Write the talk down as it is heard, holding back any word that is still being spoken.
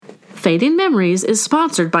Fading Memories is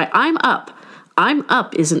sponsored by I'm Up. I'm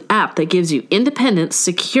Up is an app that gives you independence,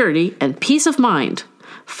 security, and peace of mind.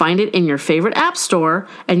 Find it in your favorite app store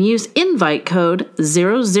and use invite code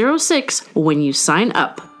 006 when you sign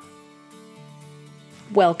up.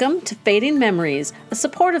 Welcome to Fading Memories, a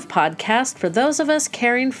supportive podcast for those of us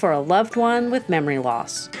caring for a loved one with memory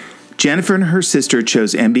loss. Jennifer and her sister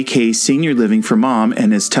chose MBK Senior Living for Mom,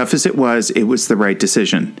 and as tough as it was the right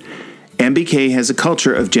decision. MBK has a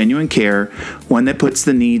culture of genuine care, one that puts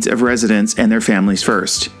the needs of residents and their families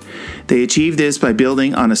first. They achieve this by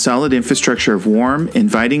building on a solid infrastructure of warm,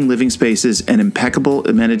 inviting living spaces and impeccable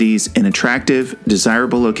amenities in attractive,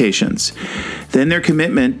 desirable locations. Then their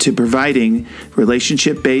commitment to providing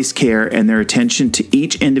relationship-based care and their attention to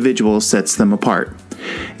each individual sets them apart.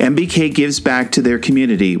 MBK gives back to their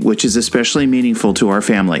community, which is especially meaningful to our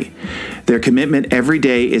family. Their commitment every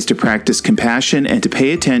day is to practice compassion and to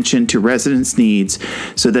pay attention to residents' needs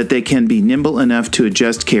so that they can be nimble enough to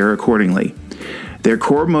adjust care accordingly. Their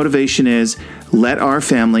core motivation is, let our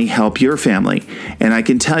family help your family, and I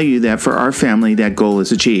can tell you that for our family, that goal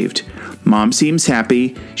is achieved. Mom seems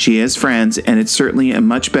happy, she has friends, and it's certainly a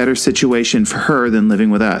much better situation for her than living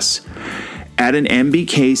with us. At an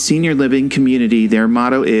MBK Senior Living community, their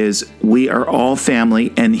motto is, we are all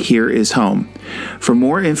family and here is home. For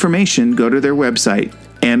more information, go to their website,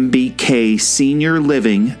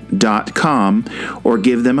 mbkseniorliving.com, or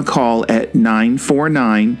give them a call at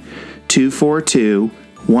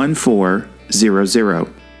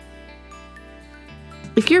 949-242-1400.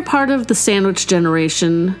 If you're part of the sandwich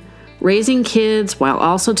generation, raising kids while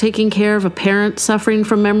also taking care of a parent suffering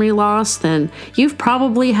from memory loss, then you've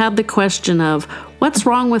probably had the question of, what's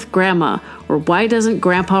wrong with Grandma? Or why doesn't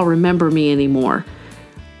Grandpa remember me anymore?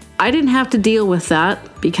 I didn't have to deal with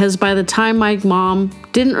that because by the time my mom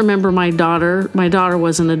didn't remember my daughter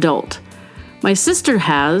was an adult. My sister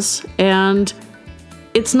has, and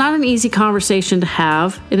it's not an easy conversation to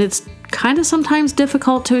have, and it's kind of sometimes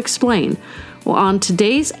difficult to explain. Well, on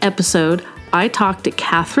today's episode, I talked to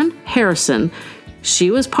Catherine Harrison.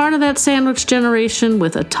 She was part of that sandwich generation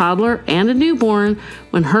with a toddler and a newborn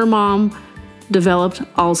when her mom developed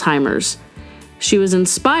Alzheimer's. She was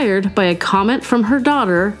inspired by a comment from her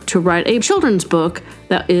daughter to write a children's book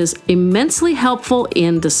that is immensely helpful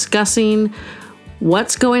in discussing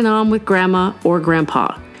what's going on with Grandma or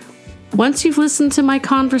Grandpa. Once you've listened to my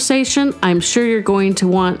conversation, I'm sure you're going to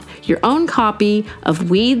want your own copy of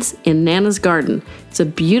Weeds in Nana's Garden. It's a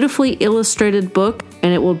beautifully illustrated book,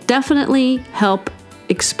 and it will definitely help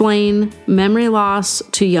explain memory loss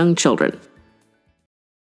to young children.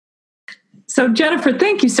 So Jennifer,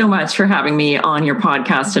 thank you so much for having me on your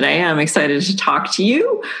podcast today. I'm excited to talk to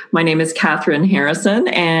you. My name is Catherine Harrison,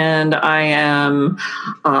 and I am,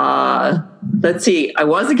 I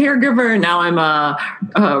was a caregiver. Now I'm a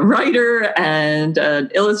writer and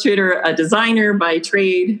an illustrator, a designer by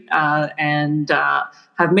trade, and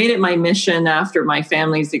have made it my mission after my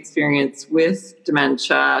family's experience with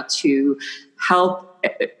dementia to help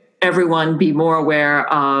everyone be more aware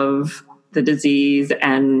of the disease,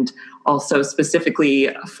 and also specifically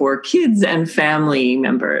for kids and family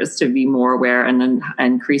members to be more aware and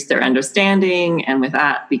increase their understanding. And with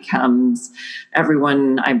that becomes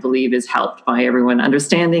everyone, I believe, is helped by everyone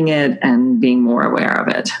understanding it and being more aware of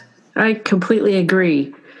it. I completely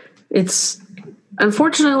agree.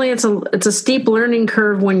 Unfortunately, it's a steep learning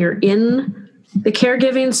curve when you're in the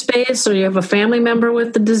caregiving space or you have a family member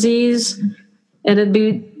with the disease. And it'd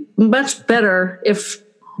be much better if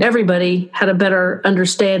everybody had a better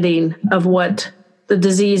understanding of what the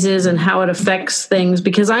disease is and how it affects things,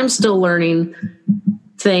 because I'm still learning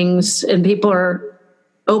things and people are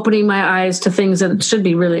opening my eyes to things that should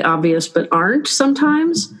be really obvious but aren't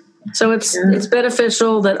sometimes. So it's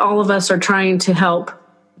beneficial that all of us are trying to help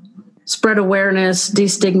spread awareness,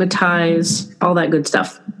 destigmatize, all that good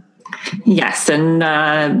stuff. Yes,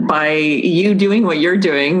 and by you doing what you're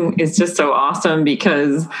doing is just so awesome,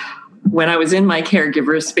 because when I was in my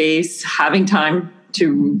caregiver space, having time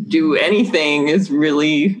to do anything is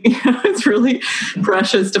really, it's really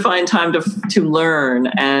precious to find time to learn.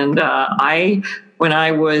 And when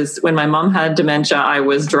my mom had dementia, I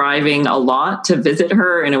was driving a lot to visit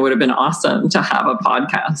her, and it would have been awesome to have a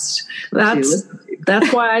podcast. That's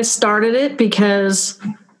why I started it, because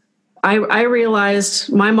I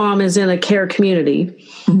realized my mom is in a care community.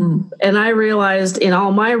 Mm-hmm. And I realized in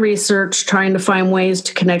all my research, trying to find ways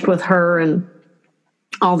to connect with her and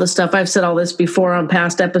all the stuff, I've said all this before on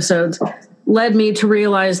past episodes, led me to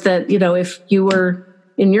realize that, if you were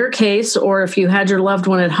in your case, or if you had your loved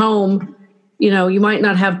one at home, you might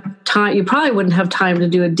not have time. You probably wouldn't have time to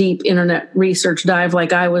do a deep internet research dive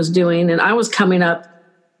like I was doing. And I was coming up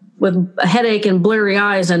a headache and blurry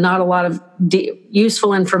eyes and not a lot of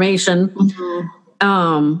useful information.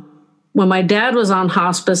 Mm-hmm. When my dad was on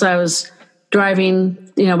hospice, I was driving,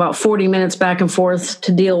 about 40 minutes back and forth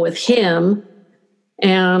to deal with him,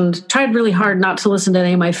 and tried really hard not to listen to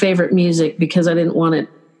any of my favorite music because I didn't want it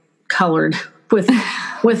colored with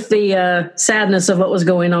the sadness of what was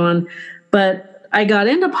going on. But I got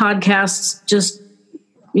into podcasts just,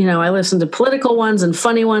 I listened to political ones and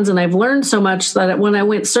funny ones, and I've learned so much that when I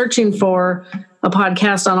went searching for a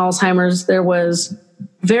podcast on Alzheimer's, there was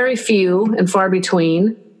very few and far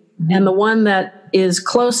between. Mm-hmm. And the one that is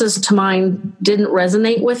closest to mine didn't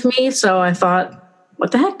resonate with me. So I thought,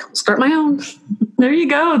 what the heck? I'll start my own. There you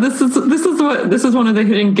go. This is one of the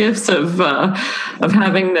hidden gifts of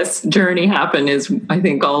having this journey happen is I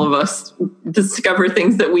think all of us discover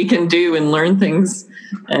things that we can do and learn things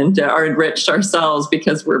and are enriched ourselves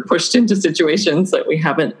because we're pushed into situations that we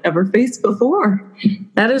haven't ever faced before.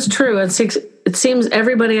 That is true. It seems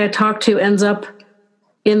everybody I talk to ends up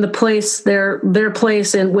in the place, their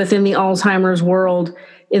place within the Alzheimer's world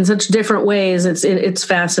in such different ways. It's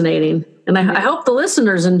fascinating. And I hope the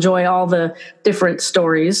listeners enjoy all the different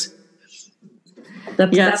stories.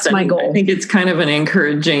 That's my goal. I think it's kind of an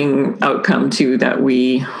encouraging outcome too, that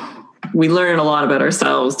we learn a lot about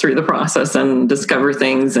ourselves through the process and discover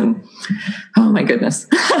things. And oh my goodness.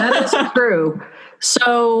 That is true.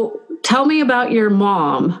 So tell me about your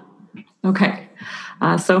mom. Okay.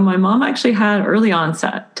 So my mom actually had early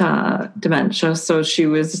onset dementia. So she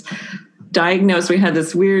was diagnosed. We had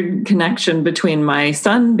this weird connection between my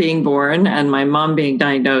son being born and my mom being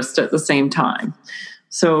diagnosed at the same time.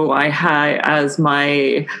 So I had as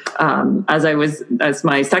my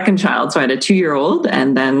second child. So I had a 2-year-old,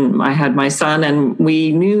 and then I had my son, and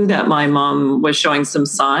we knew that my mom was showing some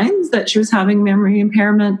signs that she was having memory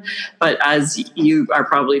impairment. But as you are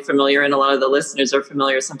probably familiar, and a lot of the listeners are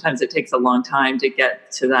familiar, sometimes it takes a long time to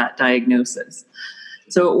get to that diagnosis.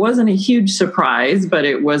 So it wasn't a huge surprise, but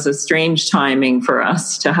it was a strange timing for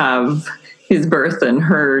us to have his birth and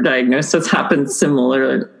her diagnosis happen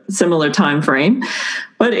similar time frame.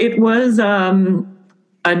 But it was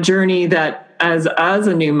a journey that as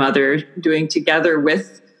a new mother doing together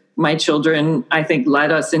with my children, I think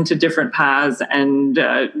led us into different paths and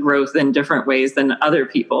growth in different ways than other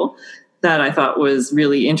people that I thought was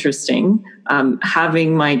really interesting.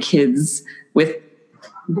 Having my kids with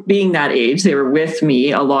being that age, they were with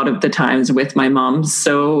me a lot of the times with my mom.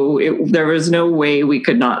 So there was no way we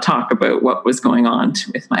could not talk about what was going on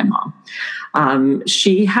with my mom.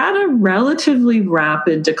 She had a relatively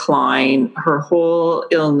rapid decline. Her whole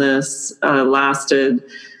illness lasted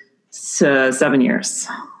 7 years.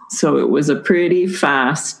 So it was a pretty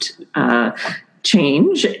fast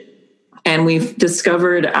change. And we've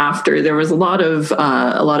discovered after there was a lot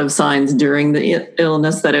of signs during the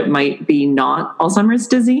illness that it might be not Alzheimer's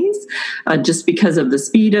disease, just because of the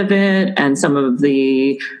speed of it and some of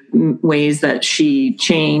the ways that she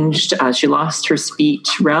changed. She lost her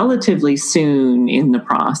speech relatively soon in the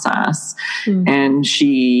process, and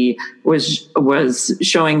she was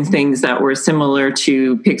showing things that were similar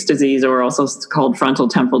to Pick's disease, or also called frontal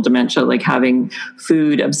temporal dementia, like having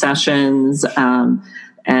food obsessions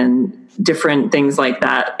and different things like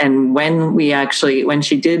that. And when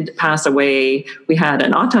she did pass away, we had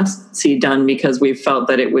an autopsy done because we felt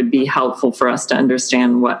that it would be helpful for us to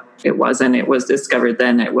understand what it was. And it was discovered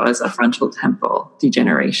then it was a frontal temporal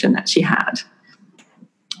degeneration that she had.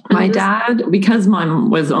 My dad, because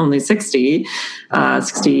mom was only 62,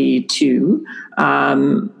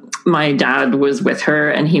 my dad was with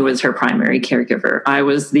her and he was her primary caregiver. I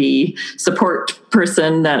was the support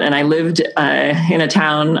person and I lived in a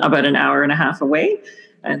town about an hour and a half away.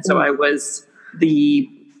 And so I was the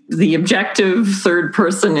objective third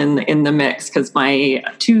person in the mix, because I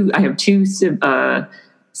have two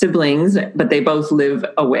siblings, but they both live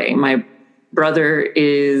away. My brother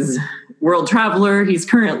is world traveler. He's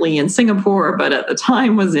currently in Singapore, but at the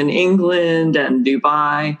time was in England and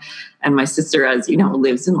Dubai. And my sister, as you know,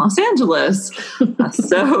 lives in Los Angeles.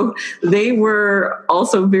 So they were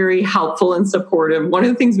also very helpful and supportive. One of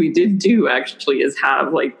the things we did do actually is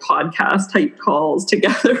have like podcast type calls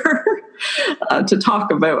together to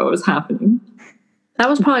talk about what was happening. That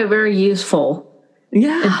was probably very useful.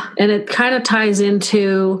 Yeah. And it kind of ties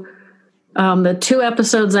into the 2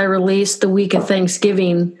 episodes I released the week of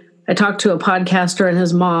Thanksgiving. I talked to a podcaster and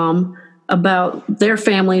his mom about their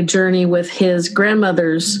family journey with his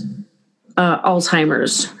grandmother's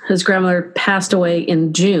Alzheimer's. His grandmother passed away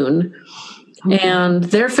in June, and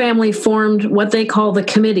their family formed what they call the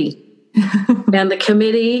committee. And the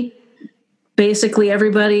committee basically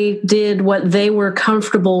everybody did what they were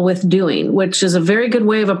comfortable with doing, which is a very good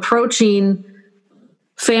way of approaching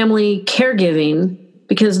family caregiving,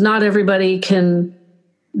 because not everybody can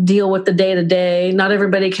deal with the day-to-day. Not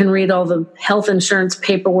everybody can read all the health insurance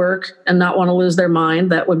paperwork and not want to lose their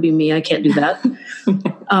mind. That would be me. I can't do that.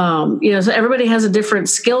 So everybody has a different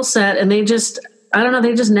skill set, and they just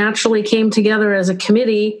naturally came together as a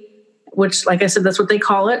committee, which, like I said, that's what they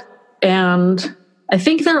call it. And I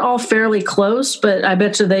think they're all fairly close, but I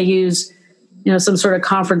bet you they use, some sort of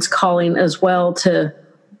conference calling as well to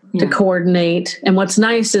coordinate. And what's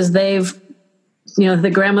nice is they've,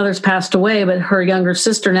 the grandmother's passed away, but her younger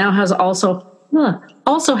sister now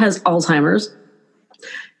also has Alzheimer's.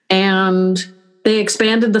 And they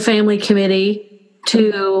expanded the family committee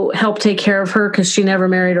to help take care of her because she never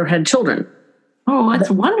married or had children. Oh,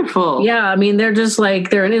 that's wonderful. Yeah. I mean, they're just like,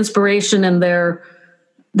 they're an inspiration, and they're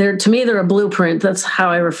to me, they're a blueprint. That's how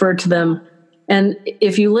I refer to them. And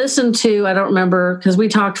if you listen to, I don't remember, because we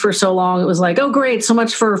talked for so long, it was like, oh, great, so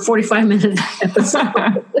much for a 45-minute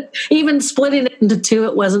episode. Even splitting it into two,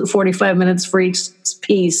 it wasn't 45 minutes for each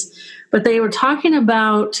piece. But we were talking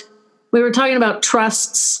about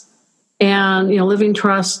trusts and, living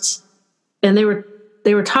trusts. And they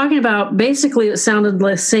were talking about, basically it sounded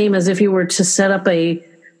the same as if you were to set up a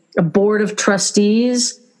board of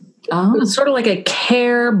trustees. Oh. It was sort of like a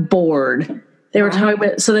care board. They were talking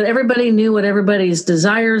about, so that everybody knew what everybody's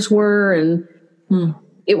desires were. And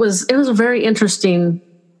it was a very interesting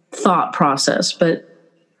thought process, but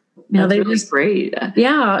they really great.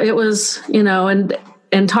 Yeah, it was,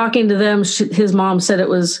 and talking to them, his mom said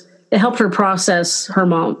it helped her process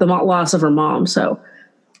the loss of her mom. So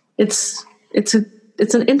it's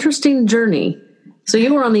an interesting journey. So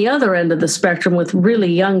you were on the other end of the spectrum with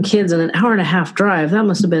really young kids and an hour and a half drive. That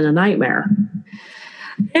must have been a nightmare.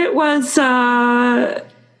 It was,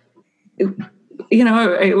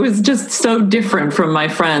 it was just so different from my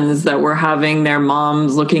friends that were having their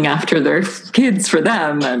moms looking after their kids for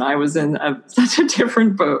them. And I was in such a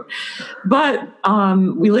different boat. But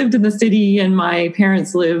we lived in the city, and my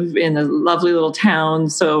parents live in a lovely little town.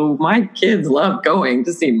 So my kids love going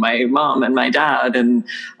to see my mom and my dad, and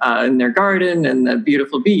in their garden and the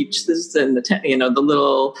beautiful beaches and the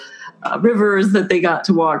little rivers that they got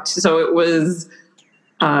to walk to. So it was...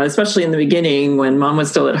 especially in the beginning when mom was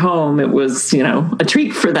still at home, it was, a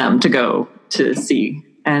treat for them to go to see.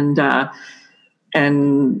 And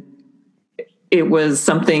it was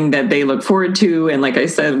something that they looked forward to. And like I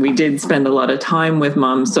said, we did spend a lot of time with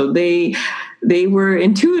mom. So they were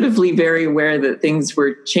intuitively very aware that things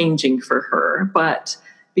were changing for her. But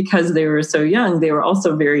because they were so young, they were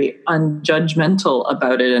also very unjudgmental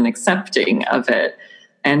about it and accepting of it,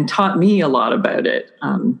 and taught me a lot about it,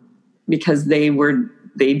 because they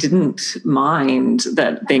didn't mind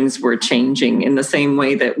that things were changing in the same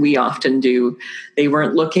way that we often do. They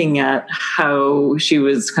weren't looking at how she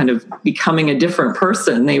was kind of becoming a different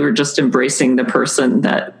person. They were just embracing the person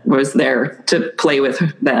that was there to play with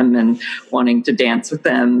them and wanting to dance with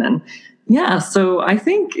them. And so I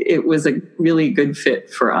think it was a really good fit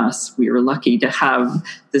for us. We were lucky to have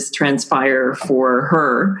this transpire for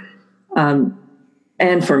her.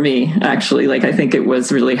 And for me, actually, I think it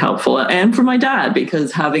was really helpful, and for my dad,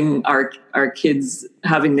 because having our kids,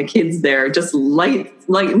 having the kids there just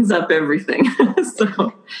lightens up everything.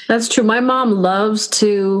 So that's true. My mom loves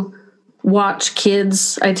to watch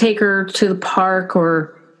kids. I take her to the park,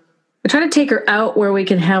 or I try to take her out where we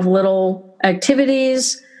can have little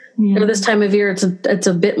activities. Yeah. This time of year, it's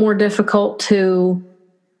a bit more difficult to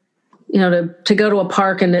go to a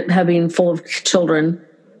park and it having full of children.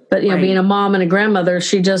 But, right. Being a mom and a grandmother,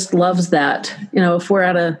 she just loves that. If we're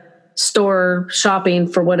at a store shopping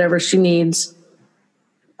for whatever she needs,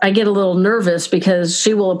 I get a little nervous because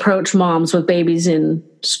she will approach moms with babies in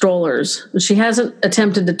strollers. She hasn't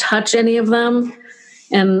attempted to touch any of them.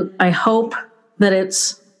 And I hope that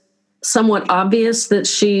it's somewhat obvious that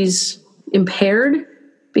she's impaired,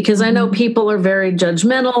 because I know people are very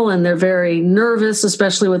judgmental and they're very nervous,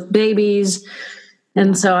 especially with babies.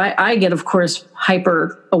 And so I get, of course,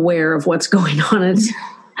 hyper aware of what's going on.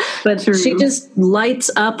 But she just lights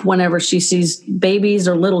up whenever she sees babies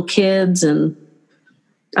or little kids. And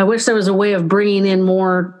I wish there was a way of bringing in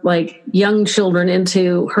more young children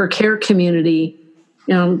into her care community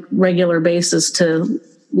on a regular basis to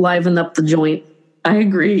liven up the joint. I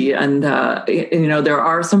agree. And, there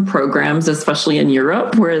are some programs, especially in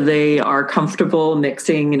Europe, where they are comfortable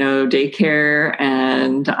mixing, daycare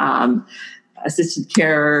and assisted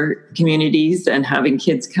care communities and having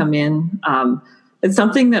kids come in. it's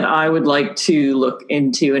something that I would like to look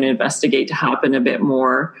into and investigate to happen a bit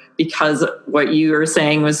more, because what you were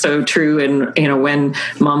saying was so true. And, when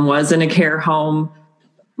mom was in a care home,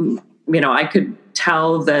 I could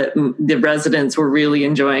tell that the residents were really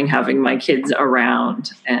enjoying having my kids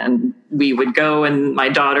around, and we would go and my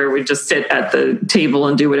daughter would just sit at the table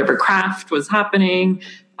and do whatever craft was happening.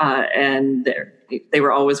 And they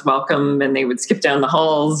were always welcome, and they would skip down the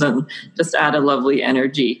halls and just add a lovely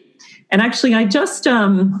energy. And actually, I just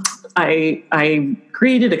I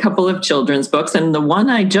created a couple of children's books, and the one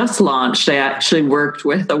I just launched, I actually worked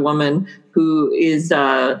with a woman who is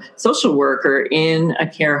a social worker in a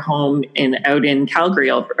care home out in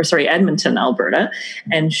Edmonton, Alberta,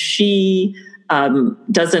 and she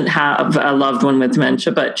doesn't have a loved one with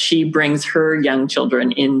dementia, but she brings her young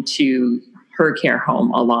children into her care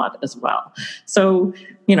home a lot as well. So,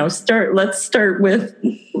 let's start with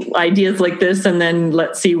ideas like this, and then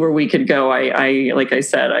let's see where we could go. I like I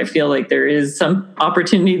said, I feel like there is some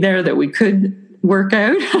opportunity there that we could work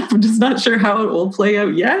out. I'm just not sure how it will play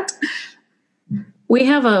out yet. We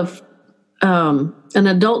have an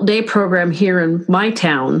adult day program here in my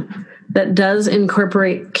town that does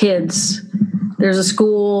incorporate kids. There's a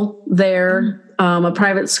school there, a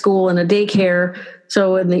private school and a daycare.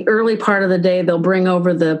 So in the early part of the day, they'll bring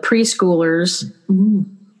over the preschoolers,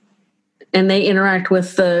 and they interact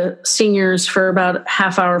with the seniors for about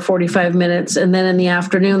half hour, 45 minutes. And then in the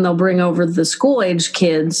afternoon, they'll bring over the school-age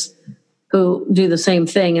kids who do the same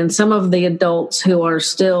thing. And some of the adults who are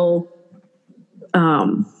still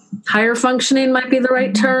higher functioning might be the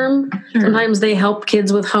right term. Sure. Sometimes they help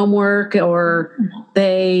kids with homework, or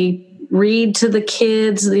they read to the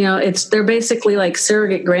kids. They're basically like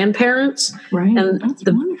surrogate grandparents. Right. And that's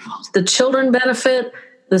wonderful. The children benefit,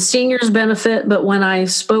 the seniors benefit. But when I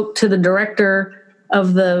spoke to the director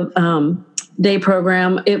of the day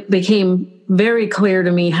program, it became very clear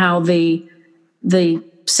to me how the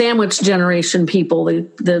sandwich generation people,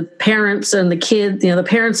 the parents and the kids, the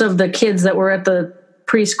parents of the kids that were at the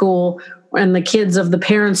preschool and the kids of the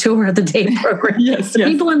parents who were at the day program. Yes.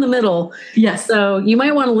 People in the middle. Yes. So you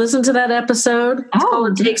might want to listen to that episode. It's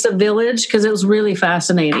called It Takes a Village, because it was really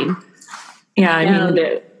fascinating. Yeah,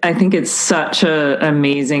 I think it's such an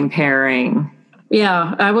amazing pairing.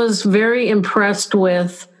 Yeah, I was very impressed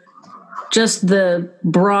with just the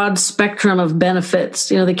broad spectrum of benefits.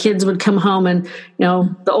 The kids would come home and,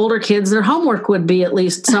 the older kids, their homework would be at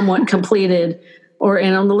least somewhat completed. Or,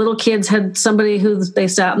 the little kids had somebody who they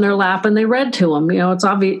sat in their lap and they read to them. It's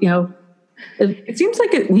obvious, It seems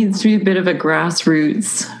like it needs to be a bit of a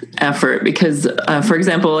grassroots effort because, for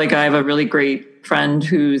example, like I have a really great friend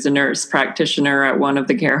who's a nurse practitioner at one of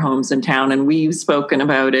the care homes in town, and we've spoken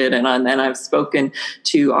about it, and then I've spoken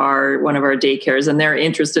to one of our daycares, and they're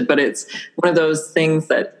interested, but it's one of those things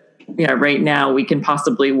that right now we can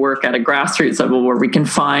possibly work at a grassroots level where we can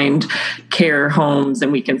find care homes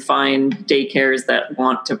and we can find daycares that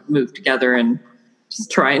want to move together and just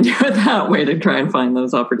try and do it that way to try and find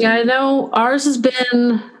those opportunities. Yeah, I know ours has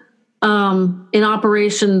been in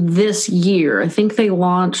operation this year. I think they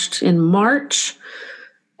launched in March,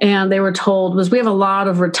 and they were told, we have a lot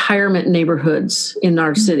of retirement neighborhoods in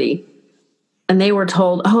our city. And they were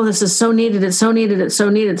told, this is so needed, it's so needed, it's so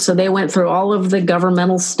needed. So they went through all of the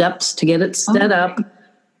governmental steps to get it set up,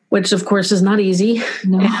 which of course is not easy.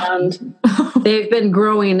 No. And they've been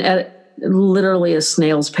growing at literally a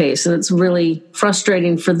snail's pace. And it's really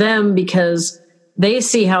frustrating for them because they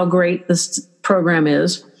see how great this program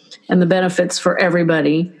is and the benefits for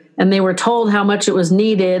everybody. And they were told how much it was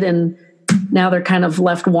needed, and now they're kind of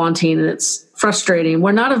left wanting, and it's frustrating.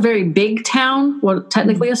 We're not a very big town. We're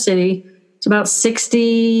technically a city. It's about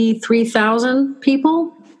 63,000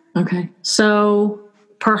 people. Okay. So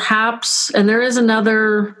perhaps, and there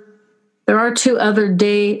are 2 other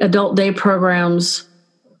adult day programs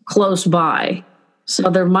close by. So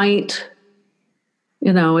there might,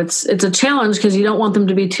 it's a challenge because you don't want them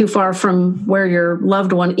to be too far from where your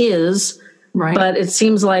loved one is. Right. But it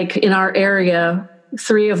seems like in our area,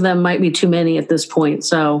 3 of them might be too many at this point.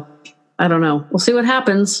 So I don't know. We'll see what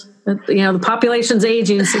happens. The population's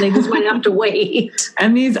aging, so they just might have to wait.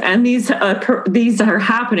 And these are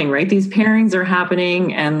happening, right? These pairings are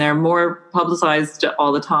happening, and they're more publicized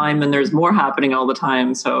all the time, and there's more happening all the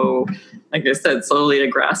time. So, like I said, slowly at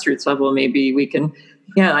a grassroots level, maybe we can.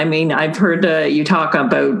 Yeah, I've heard you talk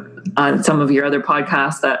about on some of your other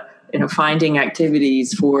podcasts that finding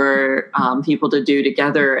activities for people to do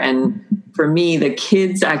together. And for me, the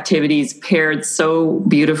kids' activities paired so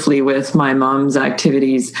beautifully with my mom's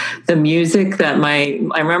activities. The music that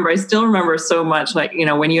I still remember so much, like,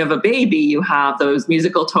 when you have a baby, you have those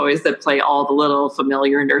musical toys that play all the little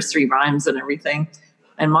familiar nursery rhymes and everything.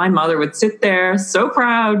 And my mother would sit there so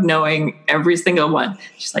proud, knowing every single one.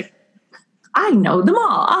 She's like, I know them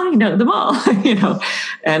all.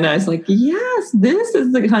 And I was like, yes, this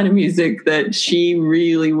is the kind of music that she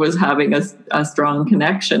really was having a strong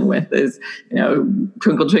connection with, is,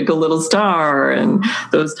 Twinkle, Twinkle, Little Star, and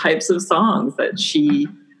those types of songs that she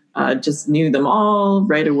just knew them all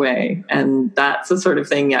right away. And that's the sort of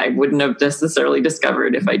thing I wouldn't have necessarily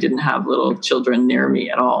discovered if I didn't have little children near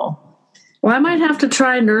me at all. Well, I might have to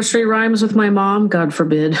try nursery rhymes with my mom, God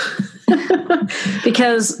forbid.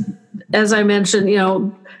 Because, as I mentioned,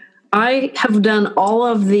 I have done all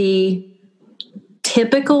of the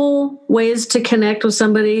typical ways to connect with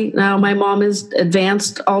somebody. Now, my mom is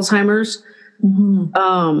advanced Alzheimer's.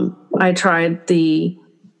 Mm-hmm. I tried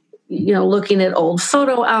looking at old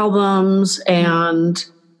photo albums and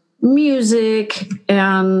music,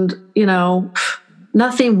 and,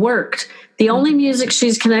 nothing worked. The only music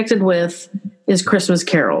she's connected with is Christmas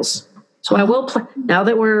carols. So I will play, now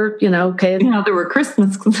that we're, okay. Now that we're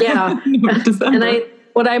Christmas. Yeah. And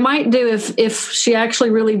what I might do if she actually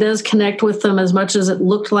really does connect with them as much as it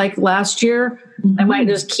looked like last year, mm-hmm. I might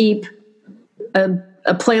just keep a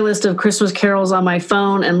playlist of Christmas carols on my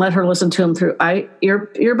phone and let her listen to them through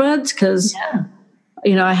earbuds. Cause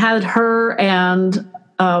I had her and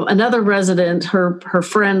another resident, her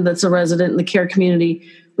friend that's a resident in the care community.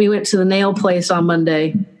 We went to the nail place on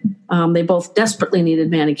Monday. They both desperately needed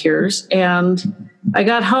manicures. And I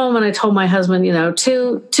got home and I told my husband,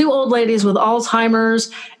 two old ladies with Alzheimer's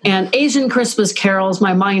and Asian Christmas carols,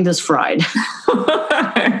 my mind is fried.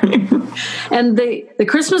 And the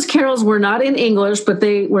Christmas carols were not in English, but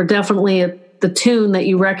they were definitely the tune that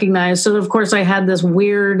you recognize. So, of course, I had this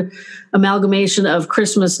weird amalgamation of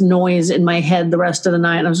Christmas noise in my head the rest of the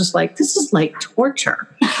night. And I was just like, this is like torture.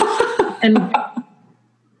 And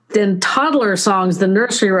then toddler songs, the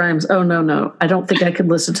nursery rhymes. Oh, no. I don't think I could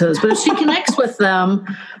listen to those. But if she connects with them,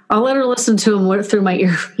 I'll let her listen to them through my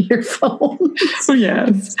earphones.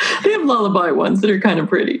 Yes. They have lullaby ones that are kind of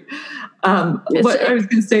pretty. What I was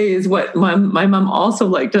going to say is what my mom also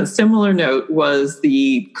liked, a similar note, was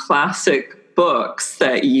the classic books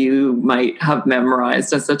that you might have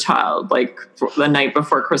memorized as a child, like The Night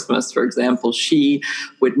Before Christmas, for example. She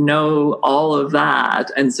would know all of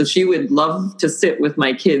that. And so she would love to sit with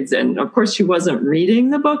my kids. And of course, she wasn't reading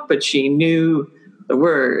the book, but she knew the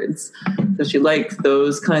words. So she liked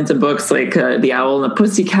those kinds of books, like The Owl and the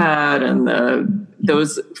Pussycat and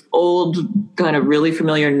those old kind of really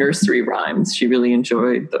familiar nursery rhymes. She really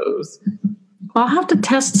enjoyed those. I'll have to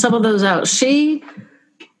test some of those out. She's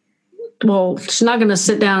not going to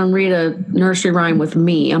sit down and read a nursery rhyme with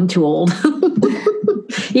me. I'm too old.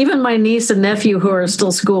 Even my niece and nephew, who are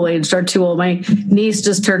still school aged, are too old. My niece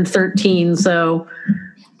just turned 13. So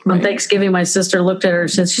on Thanksgiving, my sister looked at her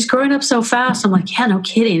and said, she's growing up so fast. I'm like, yeah, no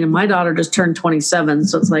kidding. And my daughter just turned 27.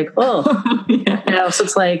 So it's like, so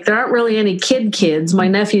it's like, there aren't really any kids. My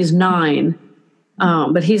nephew's 9,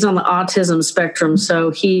 but he's on the autism spectrum.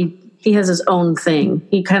 So he has his own thing.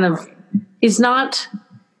 He's not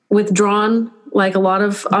withdrawn like a lot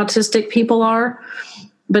of autistic people are,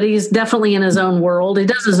 but he's definitely in his own world. He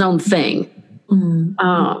does his own thing.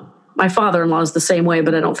 Mm-hmm. My father-in-law is the same way,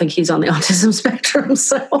 but I don't think he's on the autism spectrum.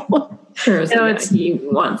 So, sure, he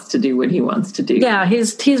wants to do what he wants to do. Yeah,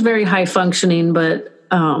 he's very high functioning, but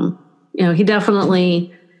he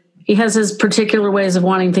definitely has his particular ways of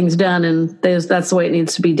wanting things done, and that's the way it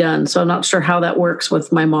needs to be done. So I'm not sure how that works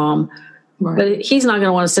with my mom. Right. But he's not going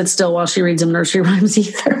to want to sit still while she reads him nursery rhymes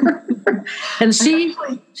either. And she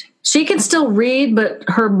can still read, but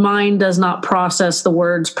her mind does not process the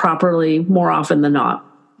words properly more often than not.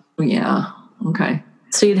 Yeah. Okay.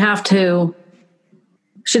 So she'd have to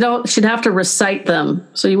recite them.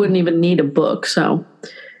 So you wouldn't even need a book. So,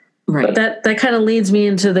 right. But that kind of leads me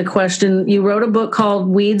into the question. You wrote a book called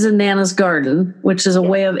Weeds in Nana's Garden, which is a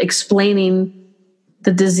way of explaining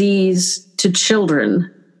the disease to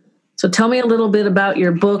children. So tell me a little bit about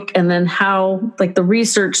your book, and then how, like, the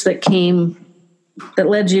research that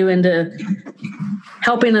led you into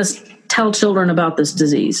helping us tell children about this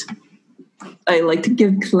disease. I like to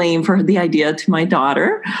give claim for the idea to my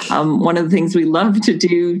daughter. One of the things we love to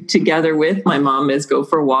do together with my mom is go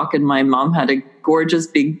for a walk, and my mom had a gorgeous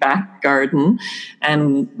big back garden.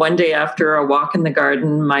 And one day after a walk in the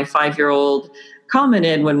garden, my 5-year-old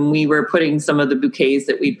commented when we were putting some of the bouquets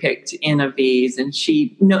that we picked in a vase, and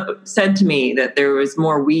she said to me that there was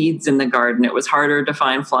more weeds in the garden. It was harder to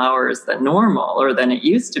find flowers than normal or than it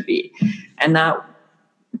used to be. And that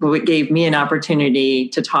gave me an opportunity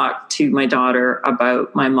to talk to my daughter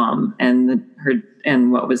about my mom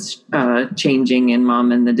and what was changing in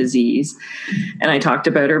mom and the disease. And I talked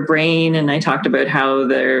about her brain, and I talked about how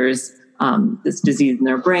there's this disease in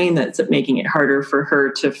their brain that's making it harder for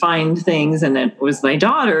her to find things. And it was my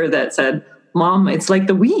daughter that said, Mom, it's like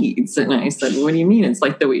the weeds. And I said, what do you mean it's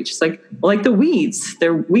like the weeds? She's like, well, like the weeds.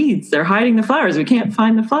 They're weeds. They're hiding the flowers. We can't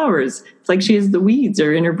find the flowers. It's like she has the weeds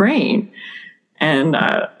are in her brain. And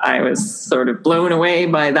I was sort of blown away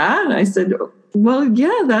by that. And I said, well,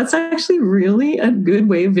 yeah, that's actually really a good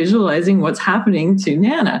way of visualizing what's happening to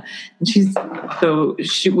Nana. And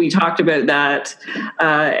we talked about that,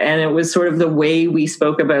 and it was sort of the way we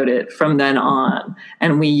spoke about it from then on.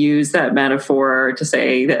 And we used that metaphor to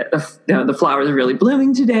say that the flowers are really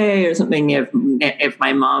blooming today, or something. If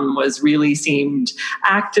my mom seemed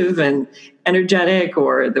active and energetic,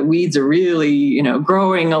 or the weeds are really,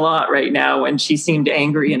 growing a lot right now, and she seemed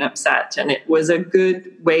angry and upset. And it was a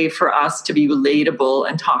good way for us to be relatable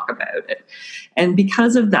and talk about it. And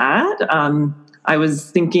because of that, I was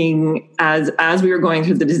thinking as we were going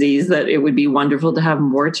through the disease that it would be wonderful to have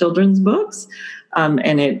more children's books.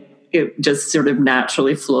 And it just sort of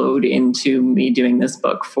naturally flowed into me doing this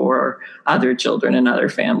book for other children and other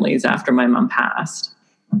families after my mom passed.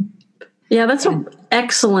 Yeah, that's an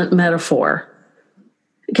excellent metaphor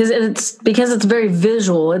because it's very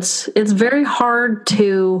visual. It's very hard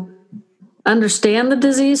to understand the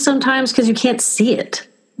disease sometimes because you can't see it.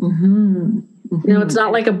 Mm-hmm. Mm-hmm. It's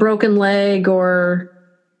not like a broken leg, or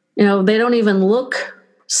they don't even look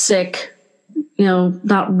sick.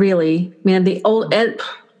 Not really. I mean,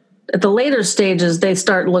 at the later stages, they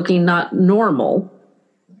start looking not normal.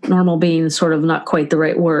 Normal being sort of not quite the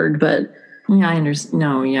right word, but. Yeah, I understand.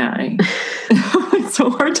 No, yeah. It's so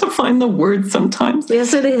hard to find the words sometimes.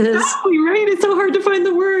 Yes, it is. No, you're right. It's so hard to find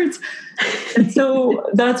the words. And so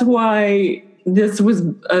that's why this was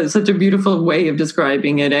such a beautiful way of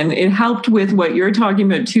describing it. And it helped with what you're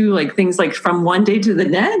talking about too, like things like from one day to the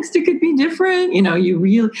next, it could be different.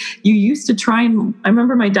 You used to try and I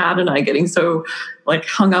remember my dad and I getting so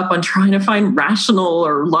hung up on trying to find rational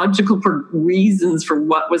or logical reasons for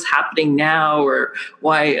what was happening now, or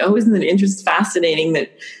why, isn't it fascinating that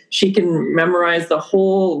she can memorize the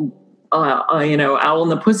whole, Owl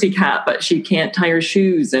and the Pussycat, but she can't tie her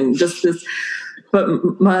shoes, and just this.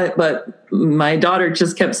 But my daughter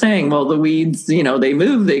just kept saying, well, the weeds, they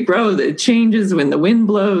move, they grow, it changes when the wind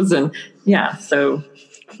blows. And yeah, so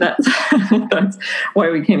that's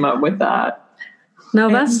why we came up with that. No,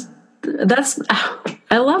 that's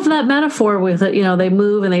I love that metaphor with it. They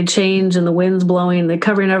move and they change and the wind's blowing, they're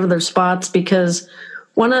covering over their spots, because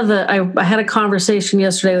I had a conversation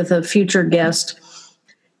yesterday with a future guest,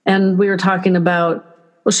 and we were talking about,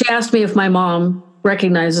 she asked me if my mom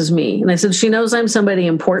recognizes me. And I said, she knows I'm somebody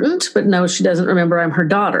important, but no, she doesn't remember I'm her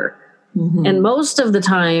daughter. Mm-hmm. And most of the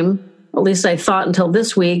time, at least I thought until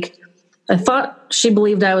this week, I thought she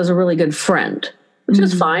believed I was a really good friend, which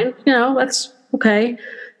is fine. That's okay.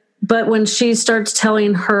 But when she starts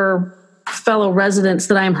telling her fellow residents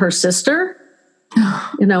that I'm her sister,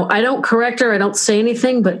 I don't correct her. I don't say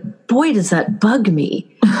anything, but boy, does that bug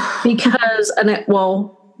me. Because,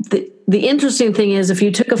 the interesting thing is, if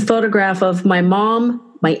you took a photograph of my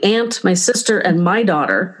mom, my aunt, my sister, and my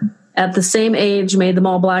daughter at the same age, made them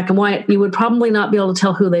all black and white, you would probably not be able to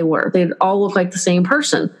tell who they were. They'd all look like the same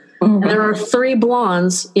person. Mm-hmm. And there are 3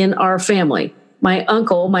 blondes in our family: my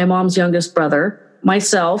uncle, my mom's youngest brother,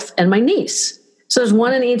 myself, and my niece. So there's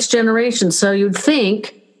one in each generation. So you'd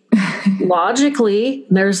think, logically,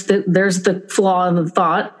 there's the flaw in the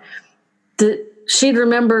thought, that she'd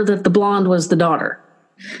remember that the blonde was the daughter.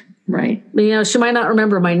 Right. She might not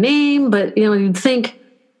remember my name, but, you'd think,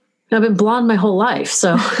 I've been blonde my whole life.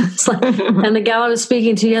 So it's like, and the gal I was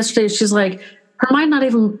speaking to yesterday, she's like, her mind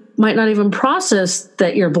might not even process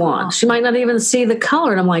that you're blonde. She might not even see the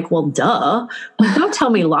color. And I'm like, well, duh. Don't tell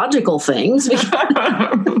me logical things,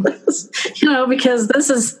 because, because this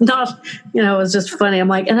is not, it was just funny. I'm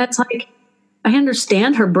like, and it's like, I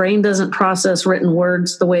understand her brain doesn't process written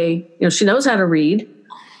words the way, she knows how to read.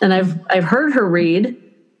 And I've heard her read,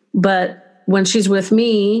 but when she's with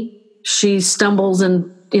me, she stumbles,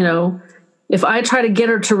 and, if I try to get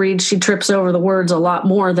her to read, she trips over the words a lot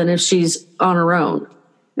more than if she's on her own.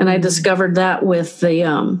 And I discovered that with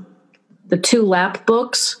the 2 lap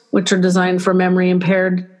books, which are designed for memory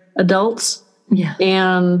impaired adults. Yeah.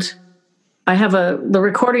 And I have the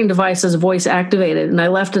recording device is voice activated, and I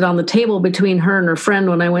left it on the table between her and her friend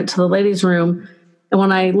when I went to the ladies' room. And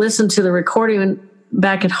when I listened to the recording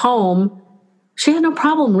back at home, she had no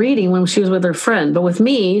problem reading when she was with her friend. But with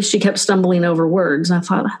me, she kept stumbling over words. And I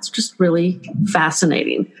thought, that's just really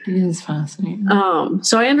fascinating. It is fascinating.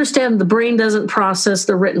 So I understand the brain doesn't process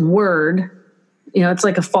the written word. It's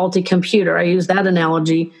like a faulty computer. I use that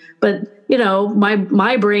analogy. But,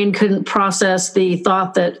 my brain couldn't process the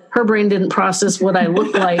thought that her brain didn't process what I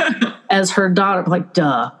looked like as her daughter. Like,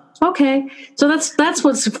 duh. Okay. So that's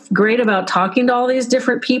what's great about talking to all these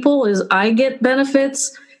different people is I get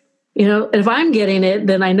benefits. If I'm getting it,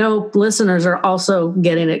 then I know listeners are also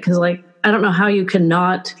getting it. Cause I don't know how you can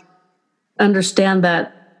not understand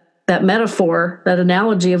that metaphor, that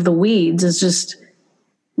analogy of the weeds is just,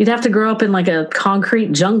 you'd have to grow up in like a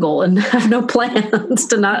concrete jungle and have no plans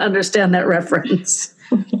to not understand that reference.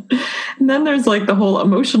 And then there's like the whole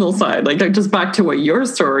emotional side, like just back to what your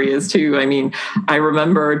story is too. I mean, I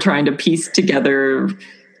remember trying to piece together,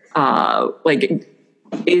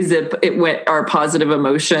 is it what are positive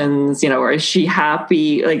emotions, or is she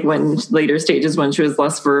happy? Like when later stages, when she was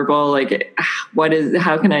less verbal, like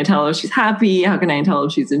how can I tell if she's happy? How can I tell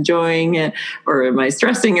if she's enjoying it? Or am I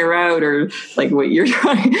stressing her out? Or like what you're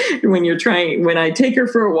trying, when I take her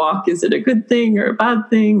for a walk, is it a good thing or a bad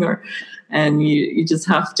thing? And you just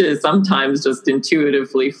have to sometimes just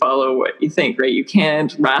intuitively follow what you think, right? You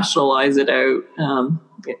can't rationalize it out.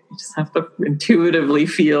 You just have to intuitively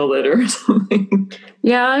feel it or something.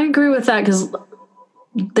 Yeah, I agree with that because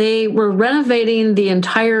they were renovating the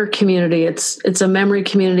entire community. It's a memory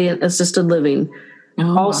community and assisted living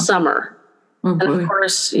all summer. Oh, and of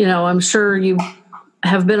course, I'm sure you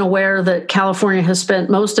have been aware that California has spent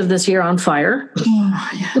most of this year on fire. Oh,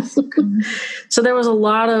 yes. So there was a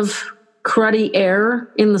lot of cruddy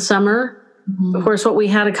air in the summer. Mm-hmm. Of course, what we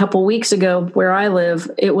had a couple weeks ago where I live,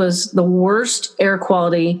 it was the worst air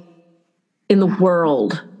quality in the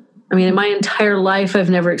world. I mean, in my entire life,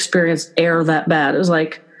 I've never experienced air that bad. It was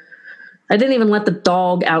like, I didn't even let the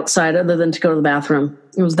dog outside other than to go to the bathroom.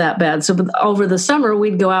 It was that bad. So over the summer,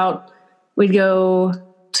 we'd go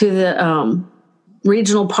to the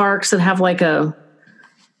regional parks that have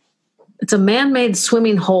it's a man-made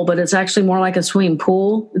swimming hole, but it's actually more like a swimming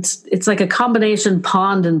pool. It's like a combination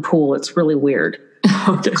pond and pool. It's really weird.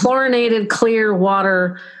 Okay. Chlorinated, clear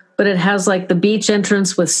water, but it has like the beach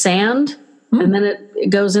entrance with sand, and then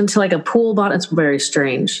it goes into like a pool bottom. It's very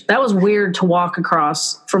strange. That was weird to walk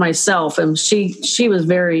across for myself, and she was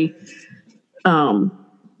very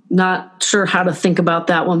not sure how to think about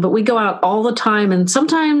that one. But we go out all the time, and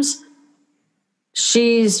sometimes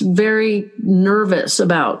she's very nervous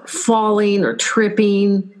about falling or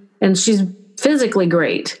tripping, and she's physically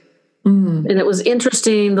great. Mm. And it was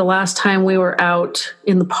interesting the last time we were out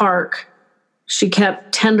in the park, she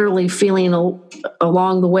kept tenderly feeling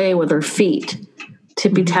along the way with her feet,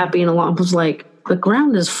 tippy-tapping along. I was like, the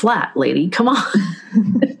ground is flat, lady. Come on.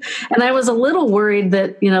 And I was a little worried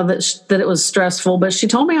that, that it was stressful, but she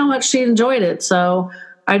told me how much she enjoyed it. So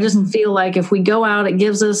I just feel like if we go out, it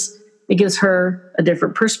gives her a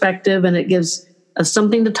different perspective, and it gives us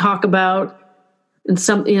something to talk about and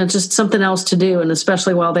just something else to do. And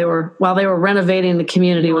especially while they were renovating the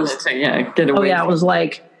community get away. It was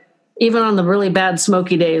like, even on the really bad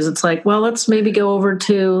smoky days, it's like, well, let's maybe go over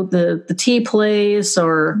to the tea place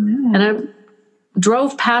and I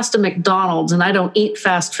drove past a McDonald's, and I don't eat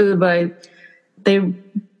fast food, but they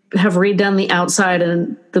have redone the outside,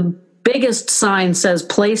 and the biggest sign says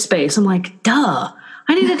play space. I'm like, duh.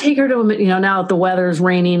 I need to take her to now that the weather's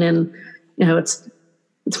raining and,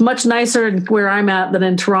 it's much nicer where I'm at than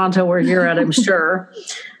in Toronto where you're at, I'm sure.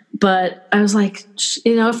 But I was like,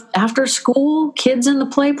 if after school, kids in the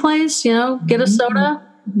play place, get a soda.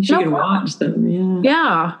 You can watch them. Yeah.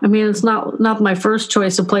 Yeah. I mean, it's not my first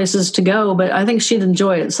choice of places to go, but I think she'd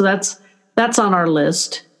enjoy it. So that's on our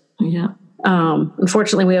list. Yeah.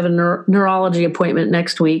 Unfortunately, we have a neurology appointment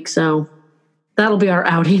next week, so that'll be our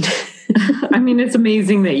outing. I mean, it's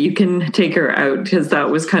amazing that you can take her out, because that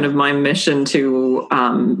was kind of my mission to,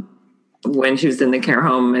 when she was in the care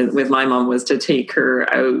home with my mom, was to take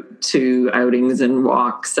her out to outings and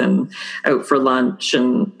walks and out for lunch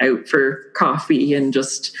and out for coffee and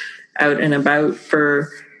just out and about for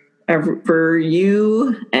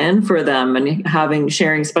you and for them, and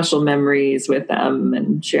sharing special memories with them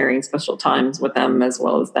and sharing special times with them, as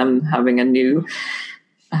well as them having a new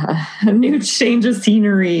change of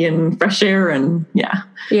scenery and fresh air. And yeah.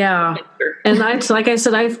 And like I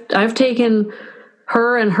said, I've taken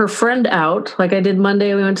her and her friend out. Like I did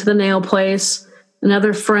Monday, we went to the nail place.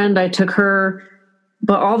 Another friend, I took her,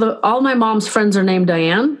 but all my mom's friends are named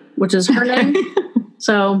Diane. which is her name.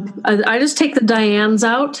 So I just take the Dianes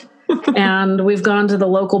out, and we've gone to the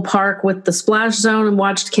local park with the splash zone and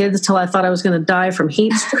watched kids till I thought I was going to die from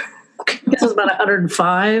heat stroke. This was about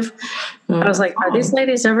 105. I was like, are these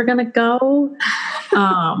ladies ever going to go?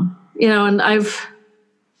 And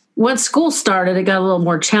once school started, it got a little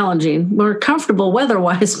more challenging, more comfortable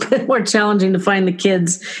weather-wise, but more challenging to find the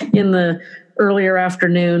kids in the earlier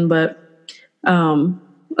afternoon. But I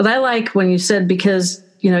like when you said, because,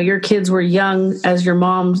 your kids were young as your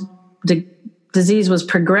mom's disease was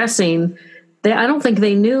progressing, I don't think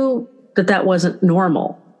they knew that wasn't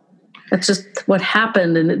normal. That's just what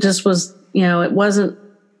happened. And it just was, it wasn't,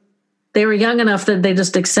 they were young enough that they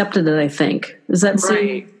just accepted it, I think. Is that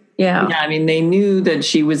right? Yeah. Yeah. I mean, they knew that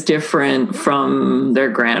she was different from their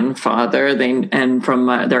grandfather and from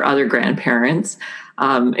their other grandparents.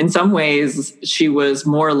 In some ways, she was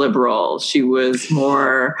more liberal. She was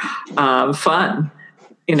more fun.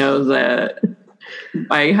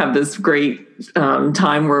 I have this great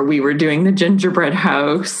time where we were doing the gingerbread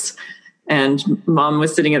house, and Mom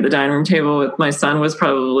was sitting at the dining room table with my son, was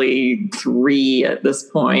probably 3 at this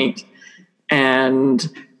point, and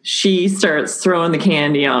she starts throwing the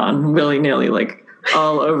candy on willy-nilly, like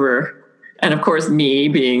all over. And of course, me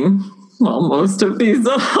being, well, most of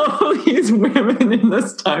all these women in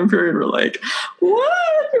this time period were like, what?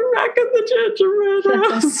 You're back at the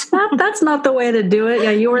gingerbread house. That's not the way to do it.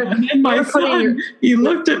 Yeah, you were. And my son, he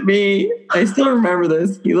looked at me. I still remember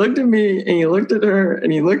this. He looked at me and he looked at her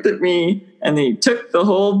and he looked at me, and he took the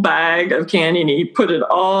whole bag of candy and he put it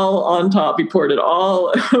all on top. He poured it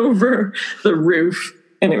all over the roof.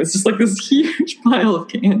 And it was just like this huge pile of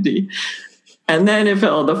candy. And then it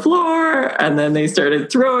fell on the floor, and then they started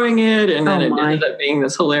throwing it, and then it ended up being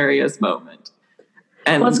this hilarious moment.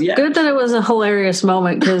 And it's good that it was a hilarious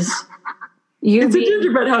moment, because it's a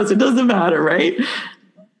gingerbread house. It doesn't matter, right?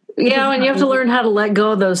 Yeah, and you have to learn how to let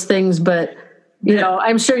go of those things. But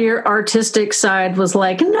I'm sure your artistic side was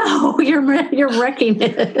like, no, you're wrecking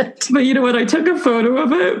it. But you know what? I took a photo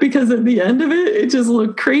of it, because at the end of it, it just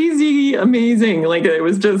looked crazy amazing. Like, it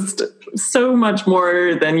was just so much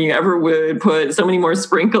more than you ever would put, so many more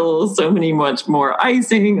sprinkles, much more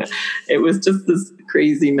icing. It was just this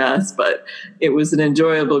crazy mess, but it was an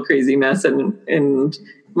enjoyable crazy mess. And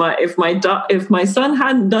if my son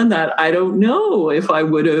hadn't done that, I don't know if I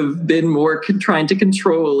would have been more trying to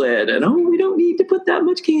control it. And we don't need to put that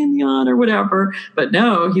much candy on or whatever. But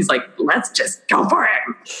no, he's like, let's just go for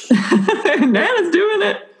it. Nana's doing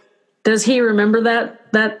it. Does he remember that?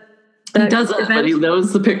 He doesn't, event? But he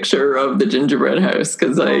knows the picture of the gingerbread house,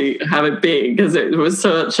 because I have it big, because it was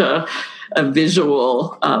such a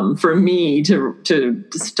visual for me to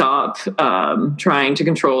stop trying to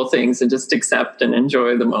control things and just accept and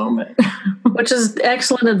enjoy the moment. Which is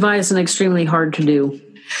excellent advice and extremely hard to do.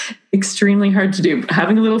 Extremely hard to do.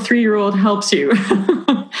 Having a little 3-year-old helps you.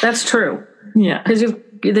 That's true. Yeah. Because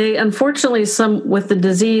they unfortunately, some with the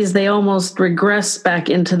disease, they almost regress back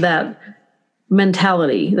into that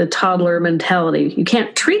mentality, the toddler mentality. You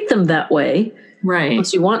can't treat them that way, right?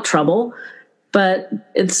 Unless you want trouble, but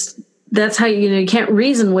that's how you can't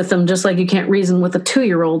reason with them, just like you can't reason with a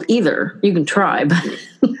 2-year-old either. You can try, but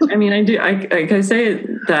I mean, I say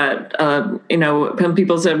that when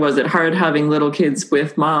people said, was it hard having little kids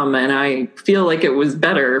with Mom? And I feel like it was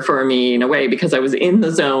better for me in a way, because I was in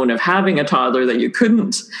the zone of having a toddler that you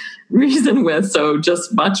couldn't reason with. So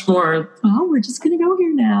just much more, we're just going to go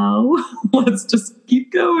here now. Let's just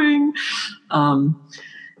keep going.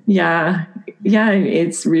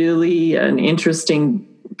 It's really an interesting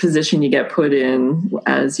position you get put in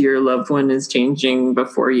as your loved one is changing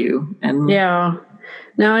before you. And yeah.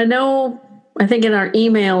 Now I think in our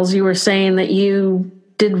emails you were saying that you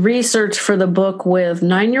did research for the book with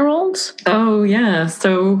 9-year-olds. Oh yeah.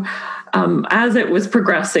 So as it was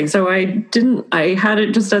progressing, so I had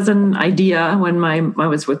it just as an idea when my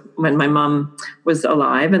mom was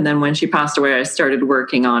alive, and then when she passed away, I started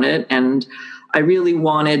working on it, and I really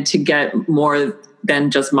wanted to get more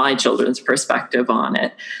than just my children's perspective on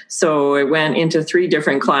it. So I went into 3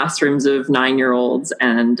 different classrooms of 9-year-olds,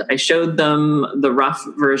 and I showed them the rough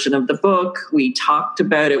version of the book. We talked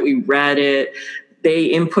about it. We read it.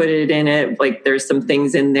 They inputted in it. Like, there's some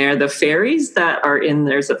things in there. The fairies that are in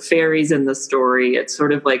there's a fairies in the story. It's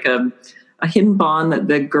sort of like a hidden bond that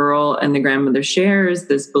the girl and the grandmother shares,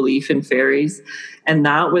 this belief in fairies. And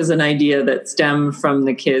that was an idea that stemmed from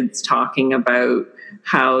the kids talking about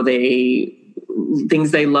how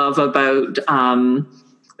things they love about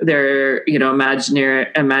their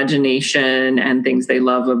imagination, and things they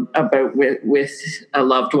love about with a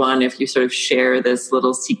loved one, if you sort of share this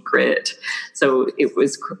little secret. So it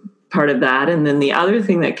was part of that. And then the other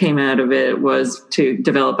thing that came out of it was to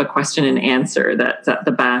develop a question and answer that's at